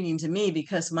intriguing to me,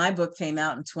 because my book came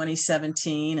out in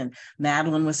 2017 and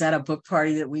Madeline was at a book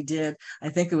party that we did. I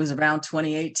think it was around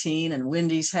 2018, and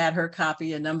Wendy's had her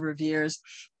copy a number of years.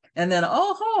 And then,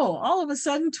 all of a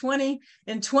sudden,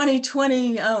 in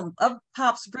 2020, up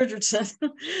pops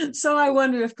Bridgerton. So I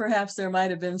wonder if perhaps there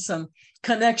might have been some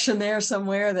connection there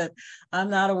somewhere that I'm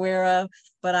not aware of.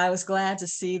 But I was glad to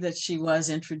see that she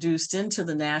was introduced into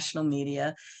the national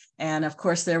media. And of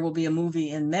course, there will be a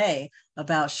movie in May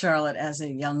about Charlotte as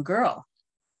a young girl.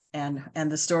 And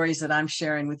the stories that I'm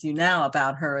sharing with you now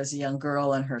about her as a young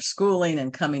girl and her schooling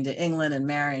and coming to England and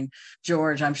marrying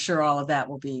George, I'm sure all of that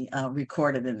will be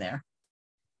recorded in there.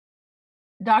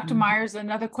 Dr. Myers,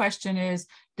 another question is,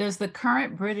 does the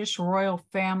current British royal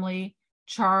family,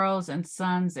 Charles and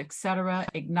sons, etc.,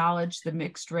 acknowledge the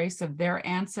mixed race of their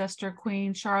ancestor,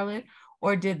 Queen Charlotte,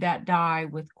 or did that die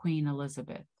with Queen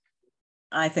Elizabeth?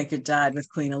 I think it died with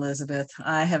Queen Elizabeth.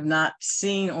 I have not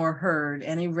seen or heard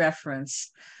any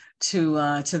reference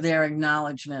to their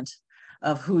acknowledgement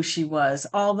of who she was.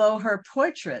 Although her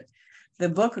portrait, the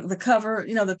book, the cover,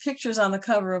 the pictures on the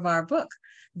cover of our book,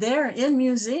 they're in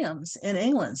museums in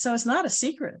England. So it's not a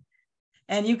secret.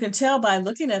 And you can tell by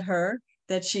looking at her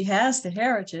that she has the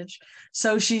heritage.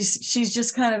 So she's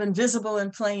just kind of invisible in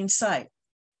plain sight.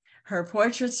 Her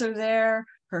portraits are there,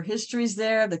 her history's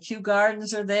there, the Kew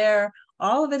Gardens are there,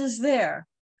 all of it is there,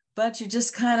 but you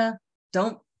just kind of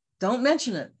don't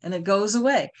mention it, and it goes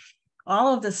away.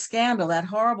 All of the scandal, that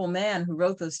horrible man who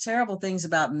wrote those terrible things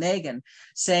about Meghan,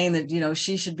 saying that,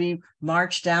 she should be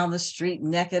marched down the street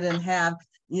naked and have,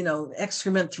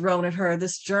 excrement thrown at her,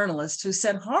 this journalist who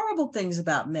said horrible things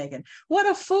about Meghan. What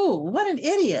a fool, what an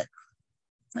idiot.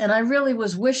 And I really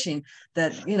was wishing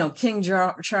that, you know, King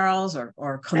Charles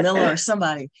or Camilla or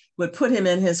somebody would put him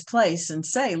in his place and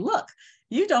say, look,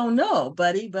 you don't know,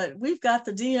 buddy, but we've got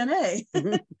the DNA.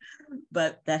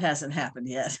 But that hasn't happened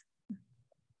yet.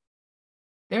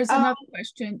 There's another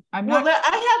question. I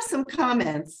have some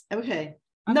comments. Okay.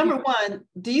 Number one,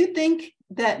 do you think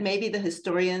that maybe the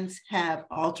historians have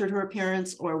altered her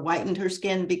appearance or whitened her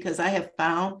skin? Because I have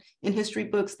found in history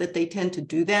books that they tend to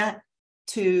do that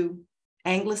to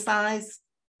anglicize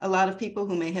a lot of people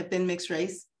who may have been mixed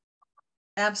race.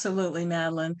 Absolutely,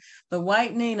 Madeline. The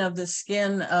whitening of the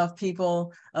skin of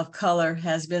people of color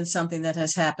has been something that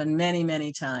has happened many,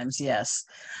 many times. Yes.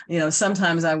 You know,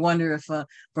 sometimes I wonder if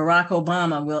Barack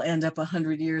Obama will end up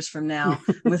 100 years from now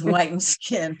with whitened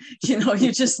skin. You know,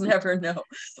 you just never know.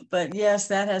 But yes,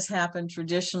 that has happened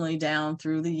traditionally down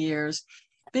through the years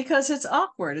because it's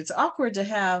awkward. It's awkward to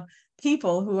have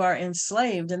people who are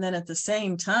enslaved and then at the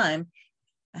same time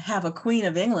have a Queen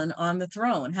of England on the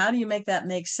throne. How do you make that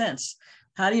make sense?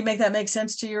 How do you make that make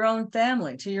sense to your own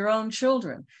family, to your own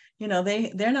children? You know,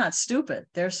 they're not stupid,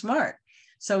 they're smart.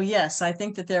 So yes, I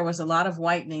think that there was a lot of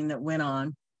whitening that went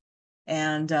on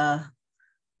and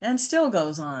still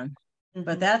goes on. Mm-hmm.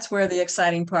 But that's where the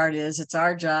exciting part is. It's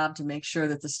our job to make sure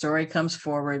that the story comes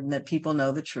forward and that people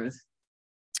know the truth.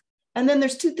 And then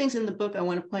there's two things in the book I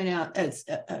want to point out as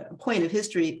a point of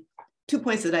history, 2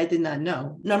 points that I did not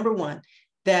know. Number one,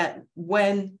 that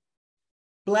when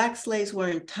Black slaves were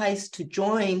enticed to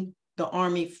join the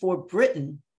army for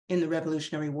Britain in the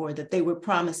Revolutionary War, that they were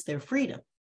promised their freedom.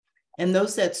 And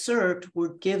those that served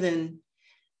were given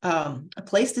a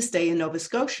place to stay in Nova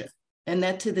Scotia. And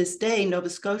that to this day,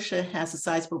 Nova Scotia has a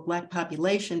sizable Black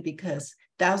population because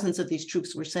thousands of these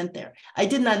troops were sent there. I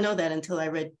did not know that until I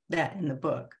read that in the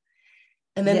book.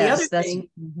 And then the other thing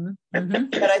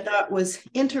that I thought was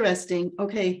interesting,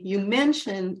 okay, you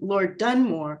mentioned Lord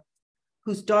Dunmore,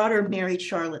 whose daughter married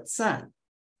Charlotte's son.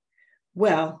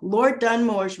 Well, Lord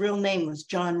Dunmore's real name was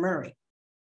John Murray.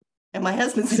 And my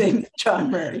husband's name is John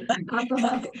Murray.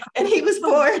 And he was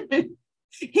born in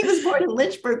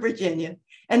Lynchburg, Virginia.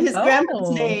 And his grandma's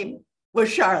name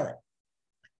was Charlotte.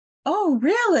 Oh,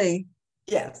 really?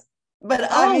 Yes.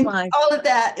 But I mean, all of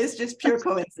that is just pure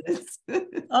coincidence.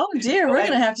 Oh dear, we're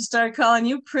going to have to start calling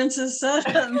you Princess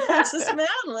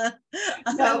Madeline.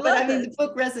 No, but I mean, the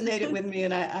book resonated with me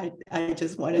and I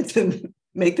just wanted to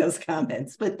make those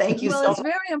comments, but thank you so much. Well, it's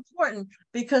very important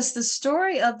because the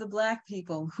story of the Black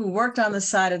people who worked on the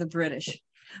side of the British,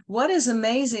 what is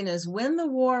amazing is when the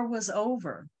war was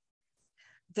over,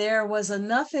 there was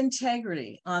enough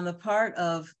integrity on the part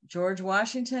of George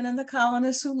Washington and the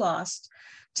colonists who lost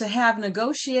to have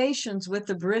negotiations with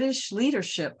the British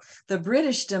leadership. The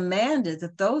British demanded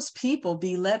that those people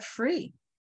be let free.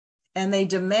 And they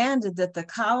demanded that the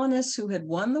colonists who had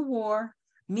won the war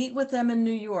meet with them in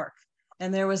New York.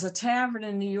 And there was a tavern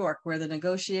in New York where the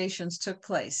negotiations took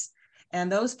place.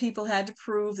 And those people had to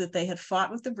prove that they had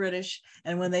fought with the British.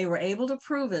 And when they were able to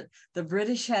prove it, the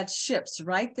British had ships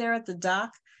right there at the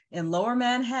dock in Lower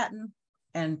Manhattan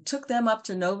and took them up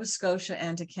to Nova Scotia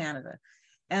and to Canada.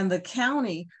 And the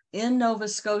county in Nova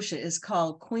Scotia is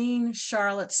called Queen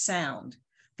Charlotte Sound.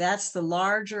 That's the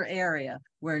larger area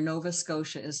where Nova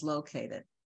Scotia is located.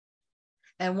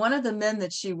 And one of the men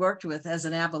that she worked with as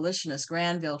an abolitionist,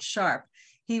 Granville Sharp,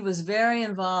 he was very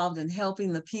involved in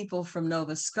helping the people from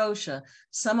Nova Scotia.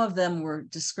 Some of them were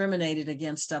discriminated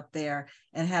against up there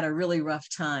and had a really rough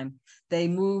time. They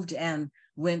moved and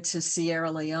went to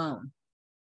Sierra Leone.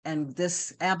 And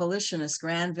this abolitionist,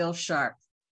 Granville Sharp,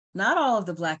 not all of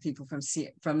the Black people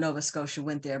from Nova Scotia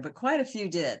went there, but quite a few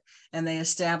did. And they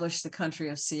established the country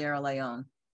of Sierra Leone.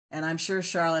 And I'm sure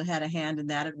Charlotte had a hand in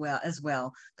that as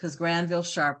well, because Granville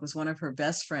Sharp was one of her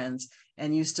best friends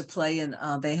and used to play in,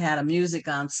 they had a music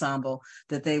ensemble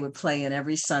that they would play in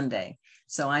every Sunday.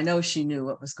 So I know she knew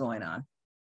what was going on.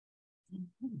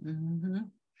 Mm-hmm.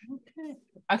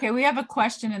 Okay, we have a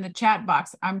question in the chat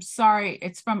box. I'm sorry,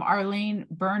 it's from Arlene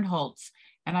Bernholtz,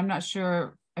 and I'm not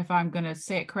sure if I'm going to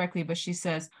say it correctly, but she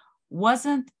says,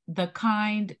 wasn't the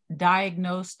kind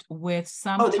diagnosed with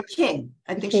some... Oh, the king.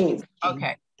 I think she means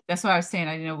okay. That's what I was saying.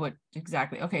 I didn't know what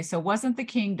exactly. Okay, so wasn't the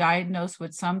king diagnosed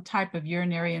with some type of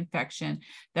urinary infection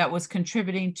that was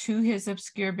contributing to his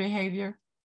obscure behavior?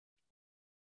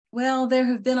 Well, there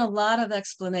have been a lot of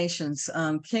explanations.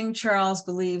 King Charles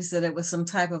believes that it was some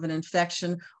type of an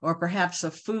infection or perhaps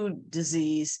a food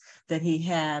disease that he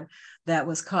had that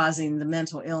was causing the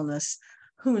mental illness.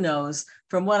 Who knows?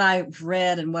 From what I've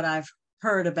read and what I've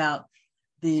heard about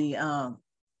the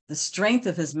strength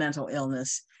of his mental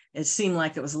illness, it seemed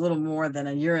like it was a little more than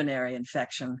a urinary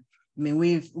infection. I mean,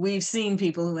 we've seen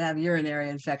people who have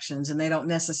urinary infections and they don't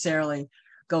necessarily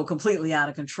go completely out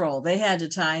of control. They had to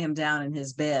tie him down in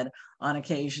his bed on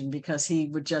occasion because he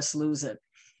would just lose it.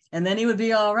 And then he would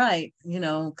be all right,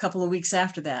 a couple of weeks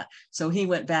after that. So he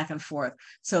went back and forth.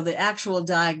 So the actual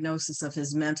diagnosis of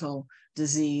his mental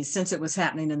disease, since it was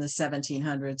happening in the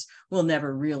 1700s, we'll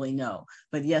never really know.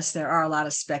 But yes, there are a lot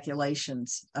of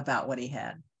speculations about what he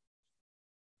had.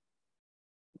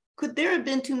 Could there have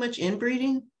been too much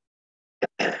inbreeding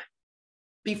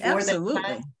before Absolutely. that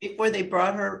time, before they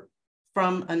brought her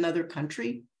from another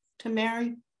country to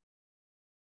marry?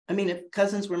 I mean, if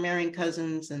cousins were marrying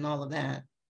cousins and all of that.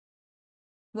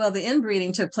 Well, the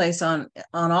inbreeding took place on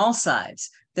all sides.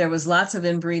 There was lots of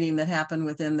inbreeding that happened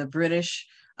within the British,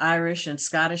 Irish, and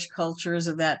Scottish cultures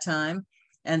of that time.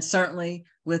 And certainly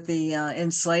with the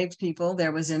enslaved people,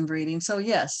 there was inbreeding. So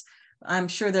yes, I'm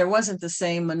sure there wasn't the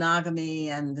same monogamy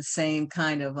and the same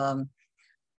kind of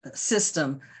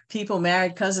system. People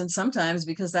married cousins sometimes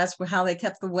because that's how they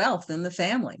kept the wealth in the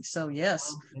family. So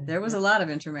yes, there was a lot of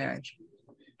intermarriage.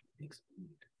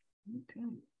 Okay.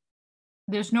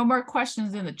 There's no more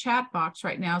questions in the chat box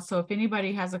right now. So if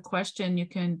anybody has a question, you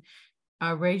can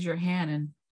raise your hand and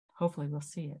hopefully we'll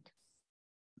see it.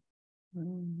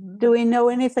 Do we know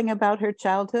anything about her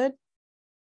childhood?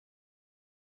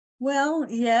 Well,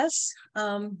 yes.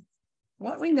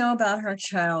 What we know about her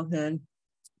childhood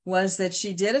was that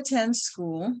she did attend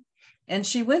school, and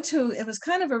she went to, it was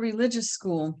kind of a religious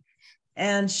school,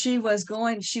 and she was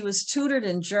tutored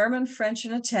in German, French,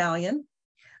 and Italian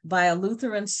by a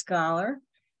Lutheran scholar,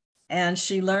 and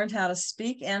she learned how to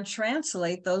speak and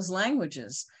translate those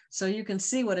languages. So you can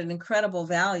see what an incredible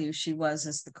value she was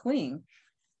as the queen.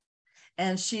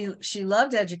 And she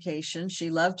loved education.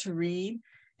 She loved to read,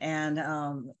 and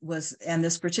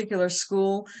this particular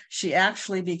school, she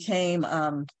actually became,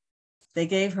 they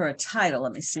gave her a title.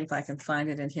 Let me see if I can find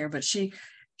it in here, but she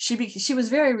was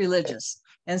very religious.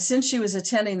 And since she was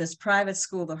attending this private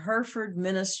school, the Hereford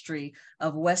Ministry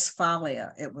of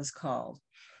Westphalia, it was called,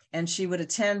 and she would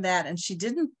attend that, and she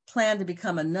didn't plan to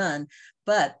become a nun,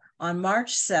 but on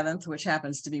March 7th, which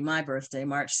happens to be my birthday,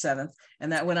 March 7th,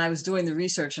 and that when I was doing the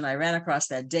research and I ran across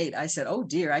that date, I said, oh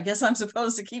dear, I guess I'm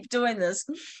supposed to keep doing this.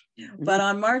 But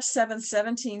on March 7th,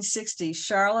 1760,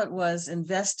 Charlotte was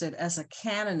invested as a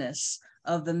canoness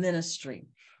of the ministry.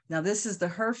 Now, this is the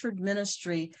Hereford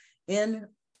Ministry in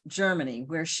Germany,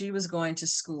 where she was going to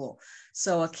school.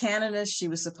 So a canoness, she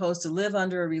was supposed to live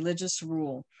under a religious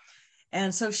rule.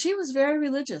 And so she was very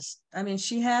religious. I mean,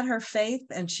 she had her faith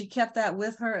and she kept that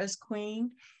with her as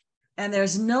queen. And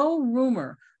there's no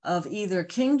rumor of either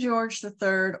King George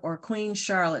III or Queen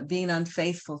Charlotte being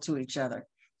unfaithful to each other.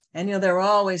 And, there were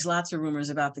always lots of rumors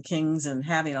about the kings and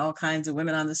having all kinds of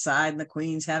women on the side and the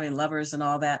queens having lovers and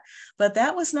all that. But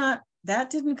that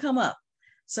didn't come up.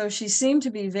 So she seemed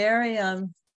to be very,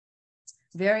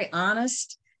 very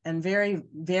honest and very,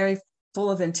 very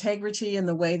full of integrity in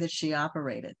the way that she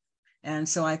operated. And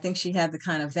so I think she had the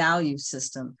kind of value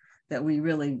system that we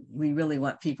really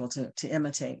want people to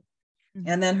imitate. Mm-hmm.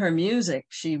 And then her music,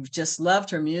 she just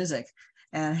loved her music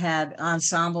and had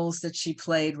ensembles that she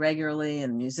played regularly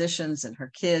and musicians and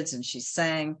her kids, and she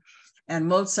sang. And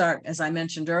Mozart, as I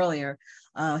mentioned earlier,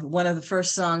 one of the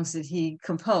first songs that he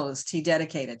composed, he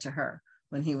dedicated to her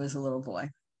when he was a little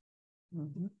boy.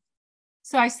 Mm-hmm.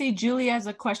 So I see Julie has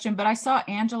a question, but I saw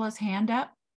Angela's hand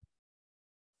up.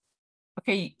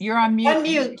 Okay, you're on mute.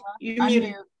 Unmute. You're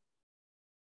muted.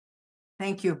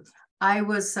 Thank you. I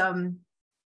was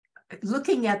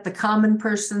looking at the common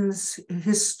person's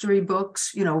history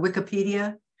books,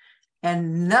 Wikipedia,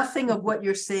 and nothing of what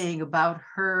you're saying about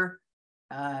her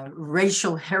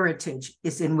racial heritage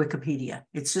is in Wikipedia.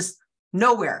 It's just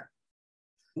nowhere.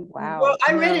 Wow. Well,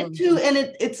 I read it too, and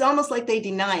it's almost like they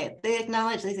deny it. They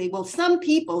acknowledge, they say, well, some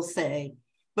people say,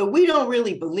 but we don't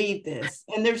really believe this,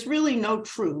 and there's really no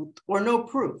truth or no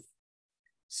proof.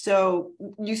 So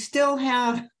you still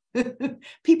have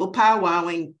people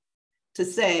powwowing to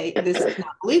say this is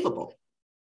not believable.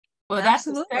 Well, that's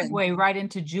a segue right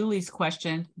into Julie's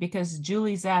question, because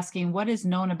Julie's asking, what is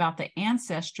known about the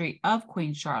ancestry of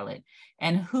Queen Charlotte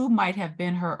and who might have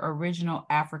been her original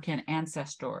African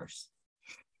ancestors?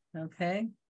 Okay,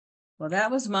 well, that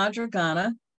was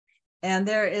Madrigana. And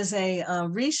there is a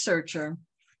researcher,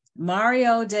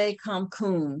 Mario de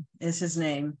Comcoon is his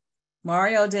name,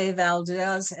 Mario de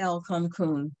Valdez el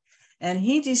Comcoon. And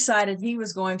he decided he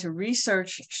was going to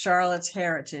research Charlotte's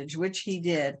heritage, which he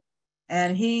did.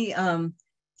 And he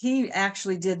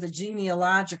actually did the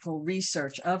genealogical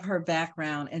research of her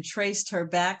background and traced her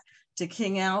back to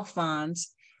King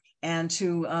Alphonse and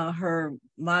to her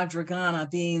Madrigana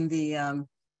being the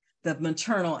the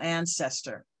maternal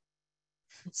ancestor.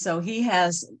 So he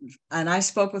has, and I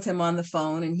spoke with him on the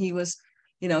phone, and he was,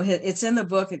 you know, it's in the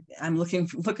book. I'm looking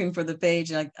for the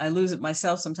page, and I lose it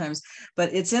myself sometimes,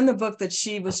 but it's in the book that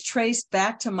she was traced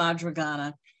back to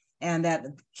Madrigana, and that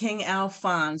King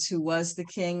Alphonse, who was the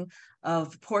king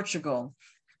of Portugal,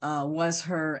 was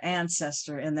her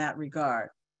ancestor in that regard.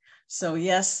 So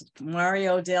yes,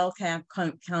 Mario del Valdez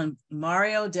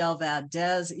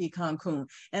y Cancun,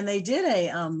 and they did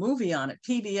a movie on it,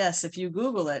 PBS. If you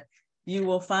Google it, you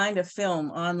will find a film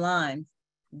online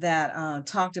that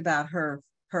talked about her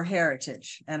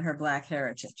heritage and her Black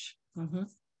heritage. Mm-hmm.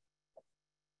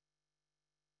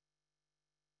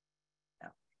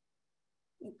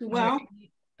 Well,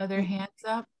 other hands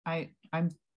up. I'm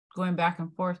going back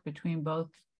and forth between both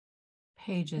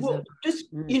pages. Well, just,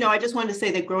 you know, I just wanted to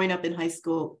say that growing up in high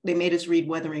school, they made us read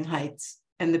Wuthering Heights.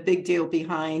 And the big deal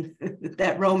behind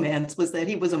that romance was that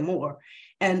he was a Moor.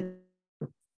 And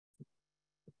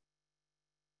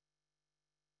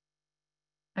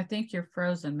I think you're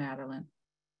frozen, Madeline.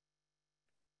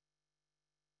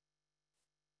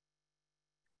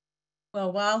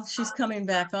 Well, while she's coming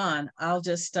back on, I'll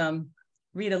just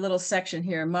read a little section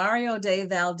here. Mario de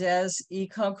Valdez y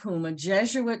Cancun, a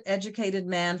Jesuit-educated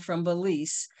man from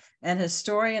Belize, an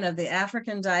historian of the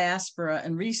African diaspora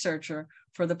and researcher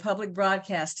for the public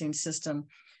broadcasting system,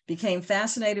 became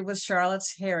fascinated with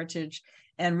Charlotte's heritage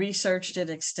and researched it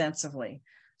extensively.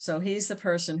 So he's the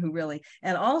person who really,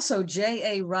 and also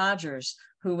J.A. Rogers,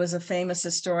 who was a famous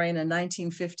historian in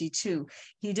 1952.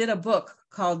 He did a book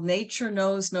called Nature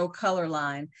Knows No Color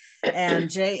Line. And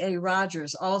J.A.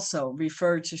 Rogers also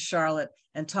referred to Charlotte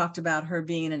and talked about her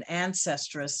being an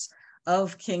ancestress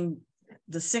of King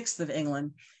VI of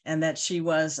England, and that she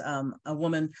was a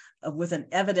woman with an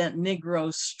evident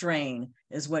Negro strain,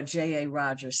 is what J.A.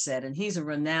 Rogers said. And he's a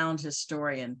renowned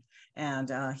historian,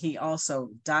 and he also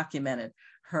documented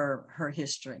her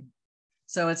history.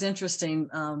 So it's interesting,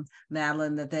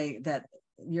 Madeline, that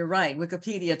you're right.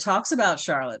 Wikipedia talks about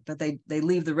Charlotte, but they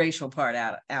leave the racial part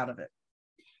out of it.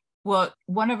 Well,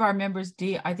 one of our members,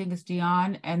 I think it's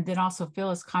Dion, and then also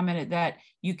Phyllis commented that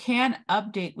you can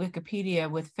update Wikipedia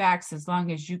with facts as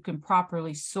long as you can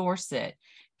properly source it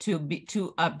to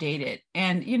update it.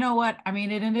 And you know what? I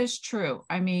mean, it is true.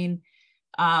 I mean,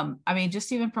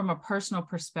 just even from a personal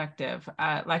perspective,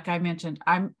 like I mentioned,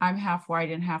 I'm half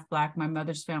white and half Black. My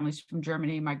mother's family's from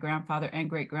Germany. My grandfather and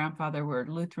great-grandfather were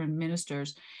Lutheran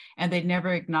ministers, and they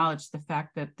never acknowledged the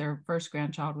fact that their first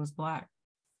grandchild was Black,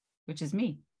 which is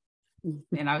me.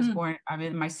 And I was born, I'm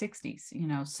in my 60s, you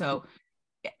know, so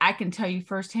I can tell you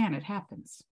firsthand it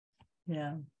happens.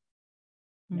 Yeah.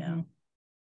 Mm-hmm. Yeah.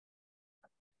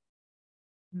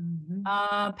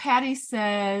 Mm-hmm. Patty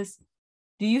says,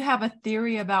 do you have a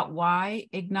theory about why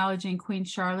acknowledging Queen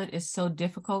Charlotte is so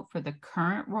difficult for the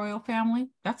current royal family?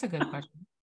 That's a good question.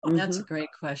 That's a great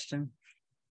question.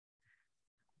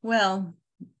 Well,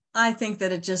 I think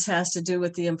that it just has to do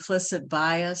with the implicit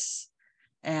bias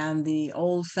and the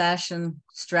old-fashioned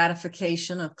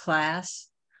stratification of class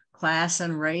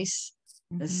and race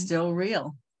is still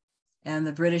real. And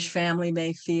the British family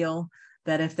may feel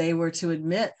that if they were to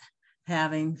admit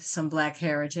having some Black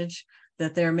heritage,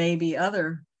 that there may be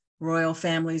other royal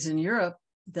families in Europe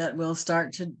that will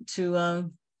start to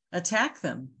attack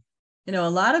them. You know, a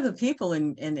lot of the people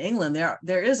in England,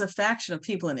 there is a faction of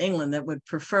people in England that would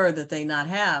prefer that they not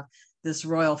have this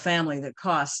royal family that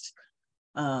cost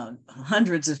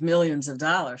hundreds of millions of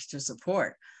dollars to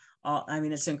support. I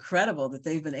mean, it's incredible that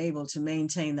they've been able to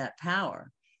maintain that power.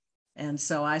 And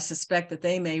so I suspect that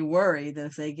they may worry that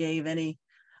if they gave any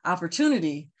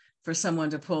opportunity for someone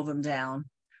to pull them down,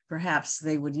 perhaps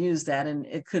they would use that. And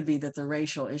it could be that the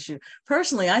racial issue,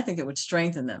 personally, I think it would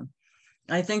strengthen them.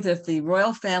 I think that if the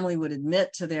royal family would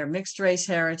admit to their mixed race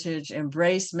heritage,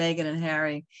 embrace Meghan and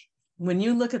Harry, when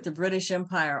you look at the British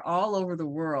Empire all over the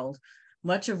world,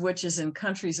 much of which is in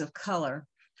countries of color,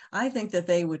 I think that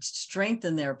they would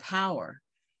strengthen their power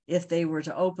if they were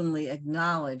to openly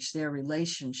acknowledge their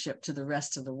relationship to the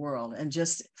rest of the world and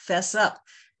just fess up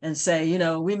and say, you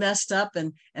know, we messed up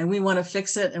and we want to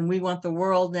fix it, and we want the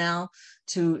world now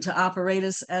to operate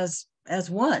as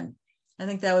one. I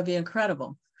think that would be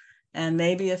incredible. And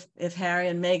maybe if Harry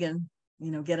and Meghan,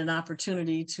 you know, get an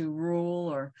opportunity to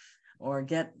rule or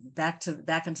get back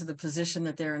into the position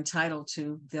that they're entitled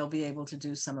to, they'll be able to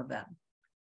do some of that.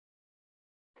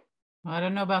 Well, I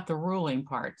don't know about the ruling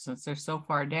part since they're so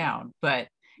far down, but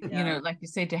you know, like you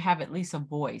say, to have at least a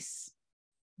voice.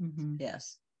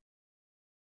 Yes.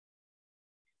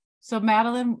 So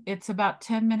Madeline, it's about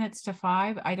 10 minutes to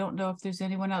 5. I don't know if there's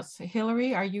anyone else.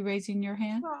 Hillary, are you raising your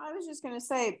hand? Well, I was just going to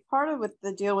say, part of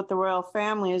the deal with the royal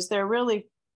family is they're really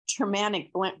Germanic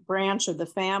branch of the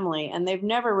family, and they've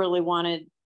never really wanted.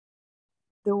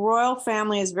 The royal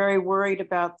family is very worried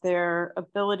about their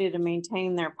ability to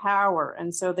maintain their power,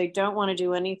 and so they don't want to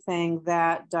do anything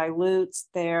that dilutes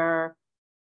their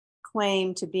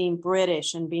claim to being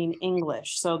British and being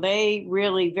English. So they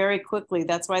really very quickly,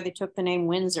 that's why they took the name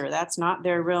Windsor. That's not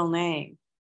their real name,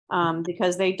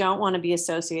 because they don't want to be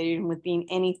associated with being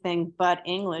anything but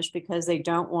English, because they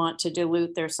don't want to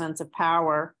dilute their sense of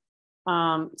power.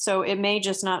 So it may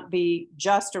just not be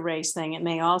just a race thing. It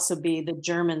may also be the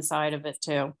German side of it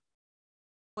too.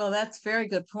 Well, that's a very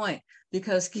good point,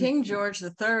 because King George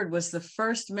III was the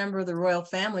first member of the royal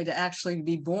family to actually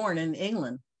be born in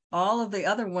England. All of the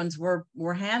other ones were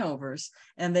Hanovers,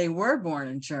 and they were born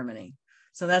in Germany.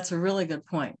 So that's a really good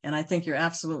point. And I think you're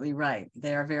absolutely right.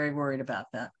 They are very worried about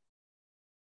that.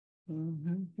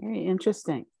 Very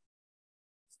interesting.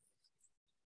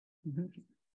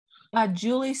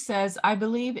 Julie says, I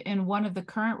believe in one of the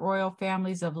current royal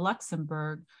families of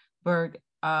Luxembourg,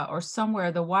 or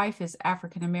somewhere, the wife is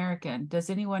African-American. Does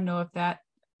anyone know if that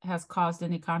has caused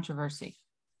any controversy?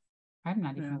 I'm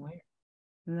not even aware.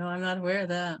 No, I'm not aware of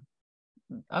that.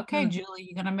 Okay, Julie,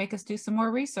 you're going to make us do some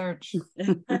more research.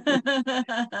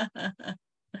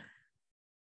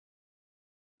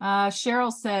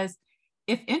 Cheryl says,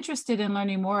 if interested in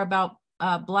learning more about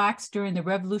Blacks during the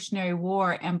Revolutionary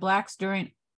War and Blacks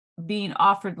during being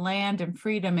offered land and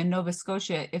freedom in Nova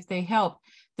Scotia, if they help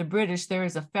the British, there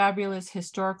is a fabulous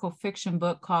historical fiction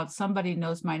book called Somebody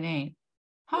Knows My Name.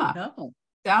 No.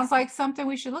 Sounds like something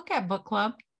we should look at, book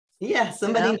club. Yeah,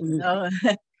 somebody. Oh,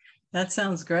 that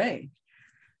sounds great.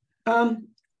 I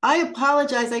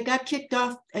apologize. I got kicked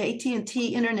off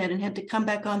AT&T internet and had to come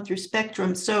back on through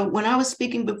Spectrum. So when I was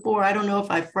speaking before, I don't know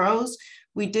if I froze.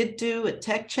 We did do a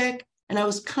tech check, and I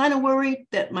was kind of worried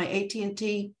that my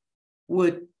AT&T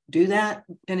would do that,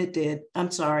 and it did.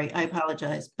 I'm sorry. I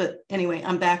apologize. But anyway,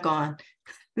 I'm back on.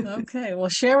 Okay. Well,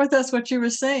 share with us what you were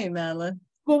saying, Madeline.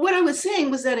 Well, what I was saying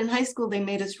was that in high school, they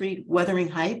made us read Wuthering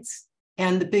Heights.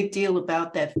 And the big deal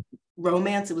about that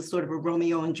romance, it was sort of a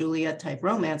Romeo and Juliet type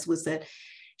romance, was that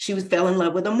she fell in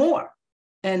love with a Moor.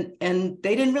 And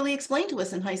they didn't really explain to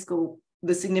us in high school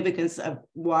the significance of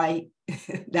why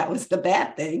that was the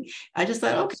bad thing. I just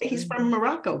thought, okay, he's from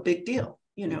Morocco, big deal,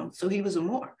 so he was a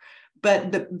Moor.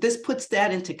 But this puts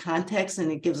that into context,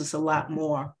 and it gives us a lot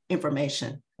more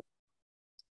information.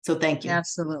 So thank you.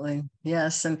 Absolutely.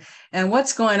 Yes. And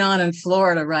what's going on in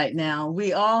Florida right now,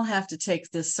 we all have to take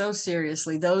this so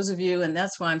seriously. Those of you, and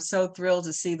that's why I'm so thrilled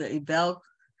to see the Ebell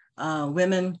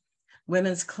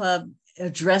Women's Club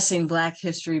addressing Black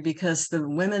history, because the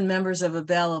women members of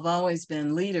Ebell have always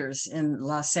been leaders in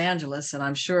Los Angeles, and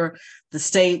I'm sure the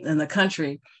state and the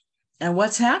country. And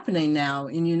what's happening now,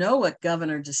 and you know what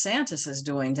Governor DeSantis is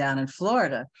doing down in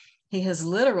Florida, he has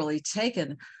literally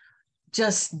taken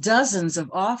just dozens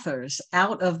of authors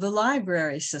out of the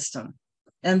library system.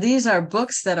 And these are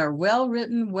books that are well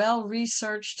written, well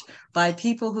researched by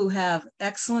people who have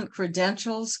excellent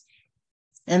credentials.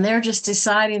 And they're just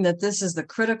deciding that this is the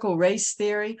critical race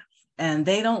theory, and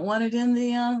they don't want it in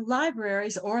the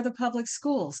libraries or the public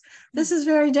schools. This is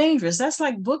very dangerous. That's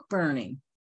like book burning.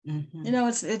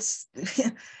 It's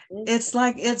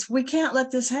like we can't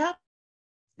let this happen.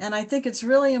 And I think it's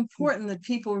really important that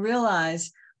people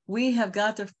realize we have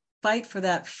got to fight for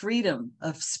that freedom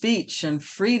of speech and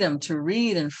freedom to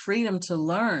read and freedom to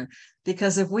learn.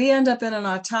 Because if we end up in an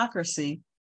autocracy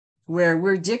where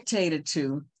we're dictated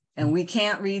to, and we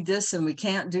can't read this and we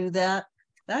can't do that,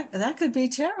 that could be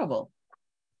terrible.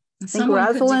 I think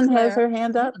Rosalind has her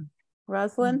hand up.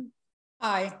 Rosalind?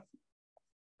 Hi.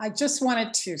 I just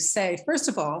wanted to say, first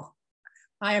of all,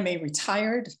 I am a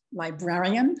retired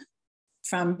librarian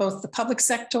from both the public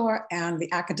sector and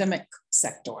the academic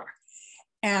sector.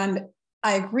 And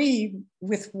I agree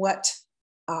with what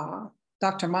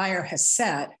Dr. Meyer has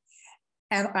said.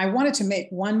 And I wanted to make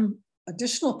one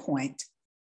additional point.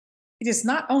 It is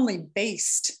not only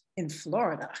based in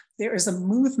Florida. There is a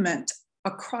movement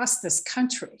across this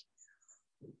country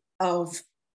of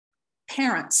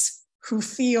parents who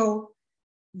feel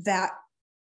that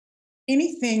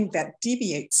anything that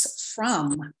deviates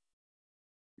from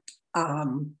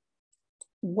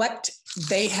what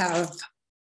they have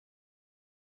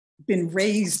been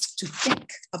raised to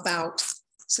think about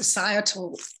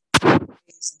societal and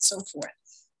so forth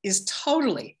is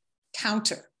totally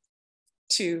counter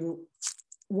to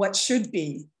what should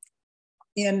be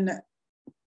in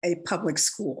a public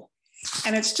school.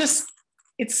 And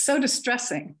it's so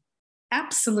distressing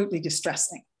absolutely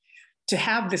distressing to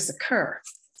have this occur.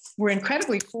 We're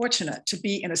incredibly fortunate to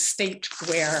be in a state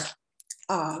where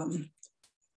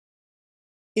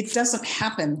it doesn't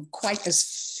happen quite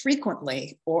as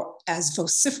frequently or as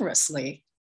vociferously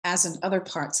as in other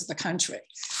parts of the country.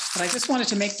 But I just wanted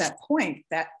to make that point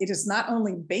that it is not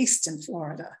only based in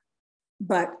Florida,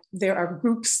 but there are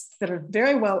groups that are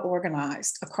very well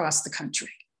organized across the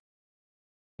country.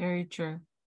 Very true.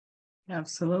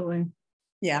 Absolutely.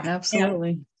 Yeah,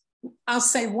 Absolutely. And I'll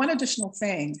say one additional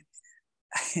thing.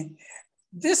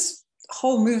 This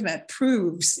whole movement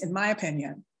proves, in my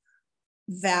opinion,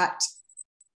 that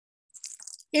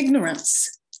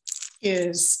ignorance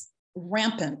is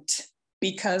rampant,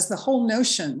 because the whole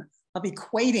notion of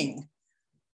equating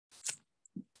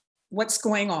what's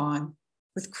going on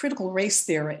with critical race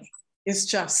theory is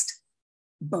just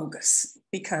bogus,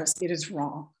 because it is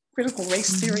wrong. Critical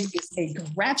race theory is a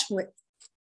graduate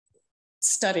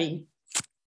study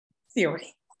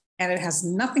theory, and it has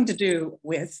nothing to do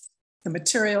with the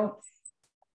material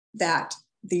that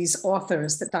these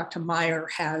authors that Dr. Meyer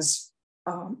has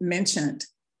mentioned.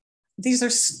 These are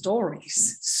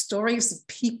stories of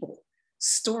people,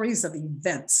 stories of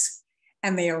events,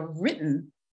 and they are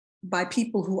written by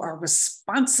people who are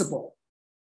responsible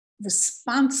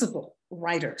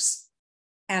writers.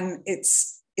 And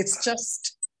it's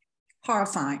just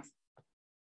horrifying.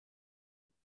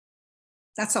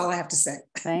 That's all I have to say.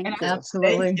 Thank you.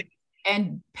 Absolutely.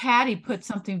 And Patty put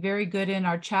something very good in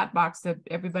our chat box that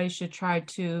everybody should try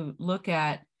to look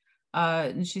at.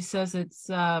 And she says it's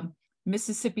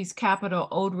Mississippi's capital,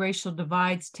 old racial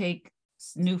divides take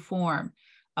new form.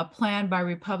 A plan by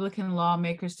Republican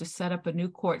lawmakers to set up a new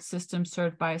court system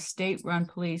served by a state-run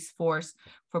police force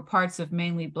for parts of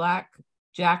mainly Black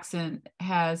Jackson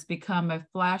has become a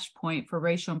flashpoint for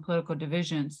racial and political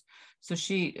divisions. So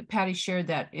Patty shared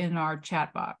that in our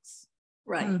chat box.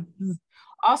 Right. Mm-hmm.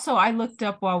 Also, I looked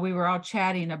up while we were all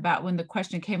chatting about when the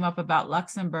question came up about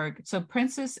Luxembourg. So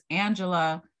Princess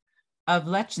Angela of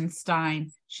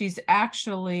Liechtenstein, she's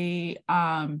actually,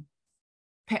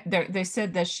 they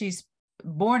said that she's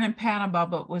born in Panama,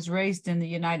 but was raised in the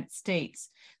United States.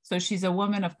 So she's a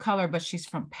woman of color, but she's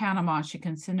from Panama. She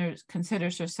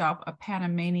considers herself a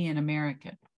Panamanian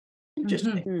American.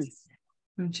 Interesting.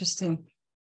 Mm-hmm. Interesting.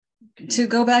 To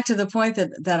go back to the point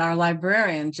that our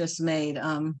librarian just made,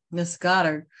 Miss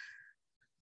Goddard,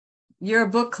 you're a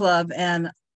book club,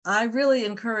 and I really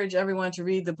encourage everyone to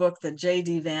read the book that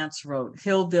J.D. Vance wrote,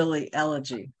 Hillbilly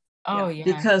Elegy. Oh, yeah.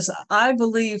 Because I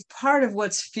believe part of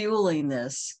what's fueling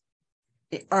this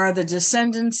are the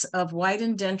descendants of white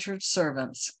indentured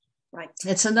servants. Right.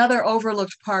 It's another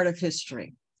overlooked part of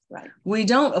history. Right. We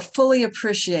don't fully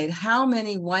appreciate how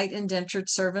many white indentured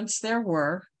servants there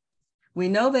were. We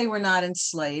know they were not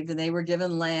enslaved and they were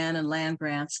given land and land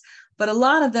grants, but a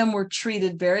lot of them were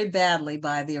treated very badly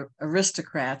by the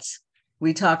aristocrats.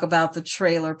 We talk about the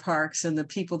trailer parks and the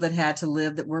people that had to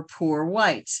live that were poor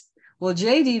whites. Well,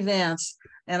 J.D. Vance,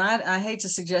 and I hate to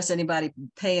suggest anybody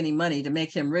pay any money to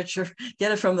make him richer,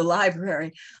 get it from the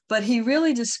library, but he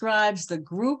really describes the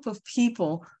group of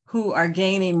people who are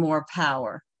gaining more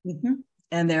power. Mm-hmm.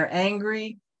 And they're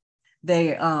angry.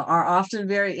 They are often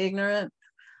very ignorant.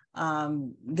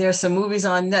 There's some movies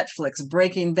on Netflix,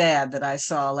 Breaking Bad, that I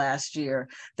saw last year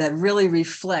that really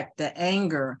reflect the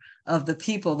anger of the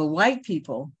people, the white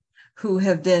people, who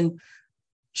have been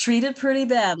treated pretty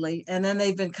badly, and then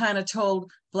they've been kind of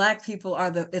told Black people are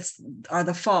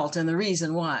the fault and the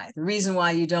reason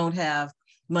why you don't have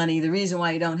money, the reason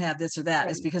why you don't have this or that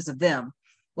is because of them.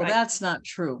 Well, that's not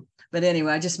true. But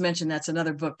anyway, I just mentioned that's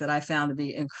another book that I found to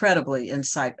be incredibly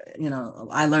insightful.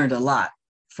 I learned a lot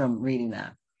from reading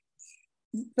that.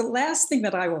 The last thing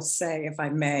that I will say, if I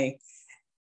may,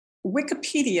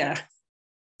 Wikipedia,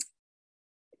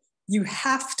 you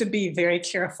have to be very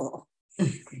careful.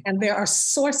 And there are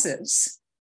sources,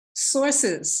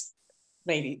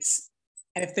 ladies,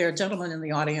 and if there are gentlemen in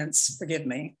the audience, forgive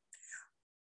me,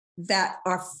 that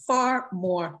are far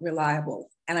more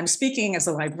reliable. And I'm speaking as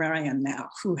a librarian now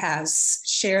who has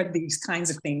shared these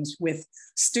kinds of things with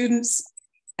students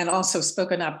and also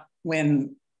spoken up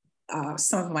when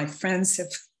some of my friends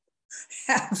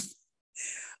have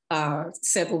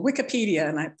said, well, Wikipedia,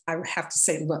 and I have to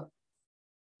say, look,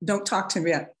 don't talk to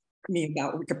me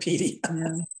about Wikipedia.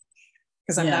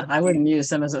 Because I wouldn't use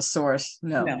them as a source.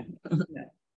 No.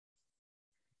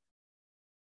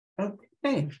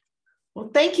 Okay. Well,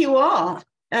 thank you all.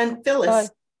 And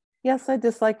Phyllis. Yes, I'd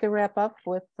just like to wrap up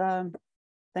with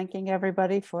thanking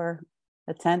everybody for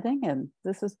attending. And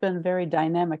this has been a very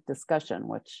dynamic discussion,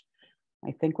 which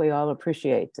I think we all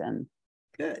appreciate, and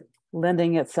good,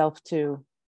 lending itself to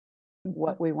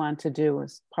what we want to do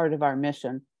as part of our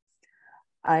mission.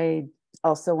 I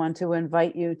also want to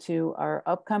invite you to our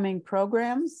upcoming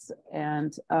programs,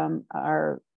 and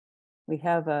we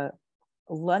have a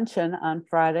luncheon on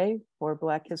Friday for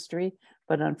Black History,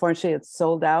 but unfortunately it's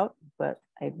sold out, but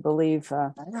I believe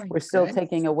we're still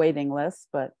taking a waiting list,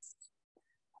 but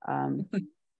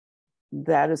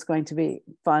that is going to be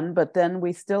fun. But then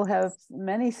we still have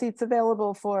many seats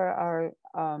available for our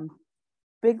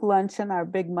big luncheon, our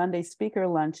big Monday speaker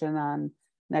luncheon on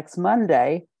next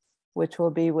Monday, which will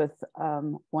be with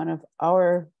one of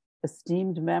our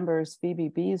esteemed members, Phoebe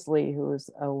Beasley, who is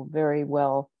a very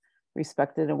well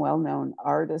respected and well-known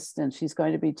artist. And she's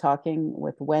going to be talking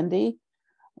with Wendy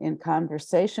in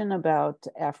conversation about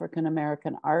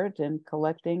African-American art and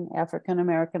collecting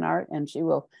African-American art. And she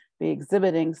will be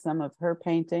exhibiting some of her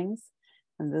paintings.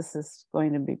 And this is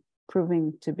going to be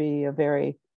proving to be a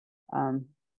very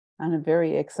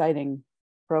exciting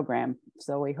program.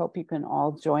 So we hope you can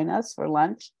all join us for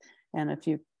lunch. And if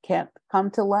you can't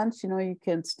come to lunch, you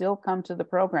can still come to the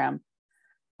program.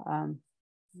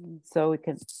 So we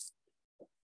can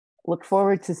look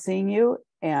forward to seeing you.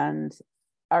 And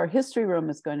our history room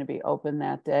is going to be open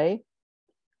that day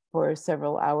for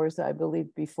several hours, I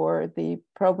believe, before the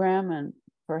program and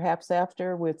perhaps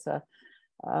after, with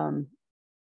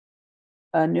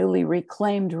a newly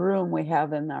reclaimed room we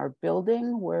have in our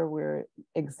building where we're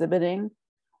exhibiting.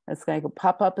 It's going to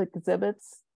pop-up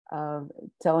exhibits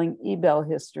telling Ebell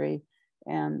history.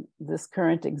 And this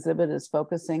current exhibit is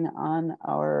focusing on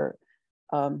our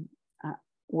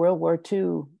World War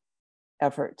II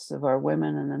efforts of our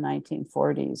women in the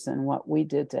 1940s and what we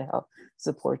did to help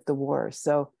support the war.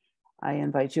 So I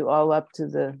invite you all up to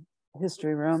the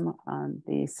history room on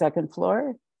the second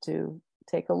floor to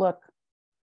take a look.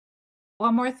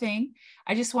 One more thing,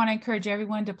 I just want to encourage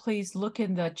everyone to please look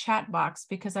in the chat box,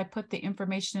 because I put the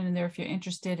information in there if you're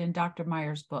interested in Dr.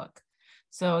 Meyer's book.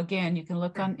 So again, you can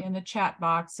look in the chat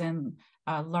box and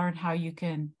learn how you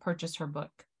can purchase her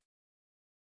book.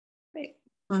 Great.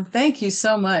 Well, thank you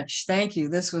so much. Thank you.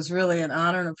 This was really an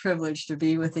honor and a privilege to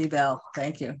be with Ebell.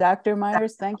 Thank you. Dr.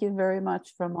 Myers, thank you very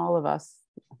much from all of us.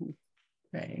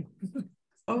 Great.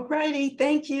 All righty.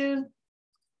 Thank you.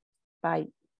 Bye.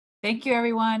 Thank you,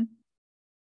 everyone.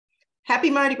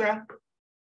 Happy Mardi Gras.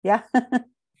 Yeah. I'm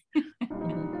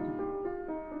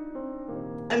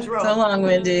wrong. So long,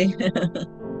 Wendy.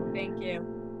 Thank you.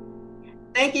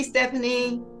 Thank you,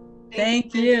 Stephanie.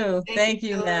 Thank you. Thank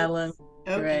you, Madeline.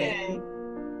 Okay.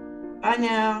 Bye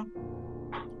now.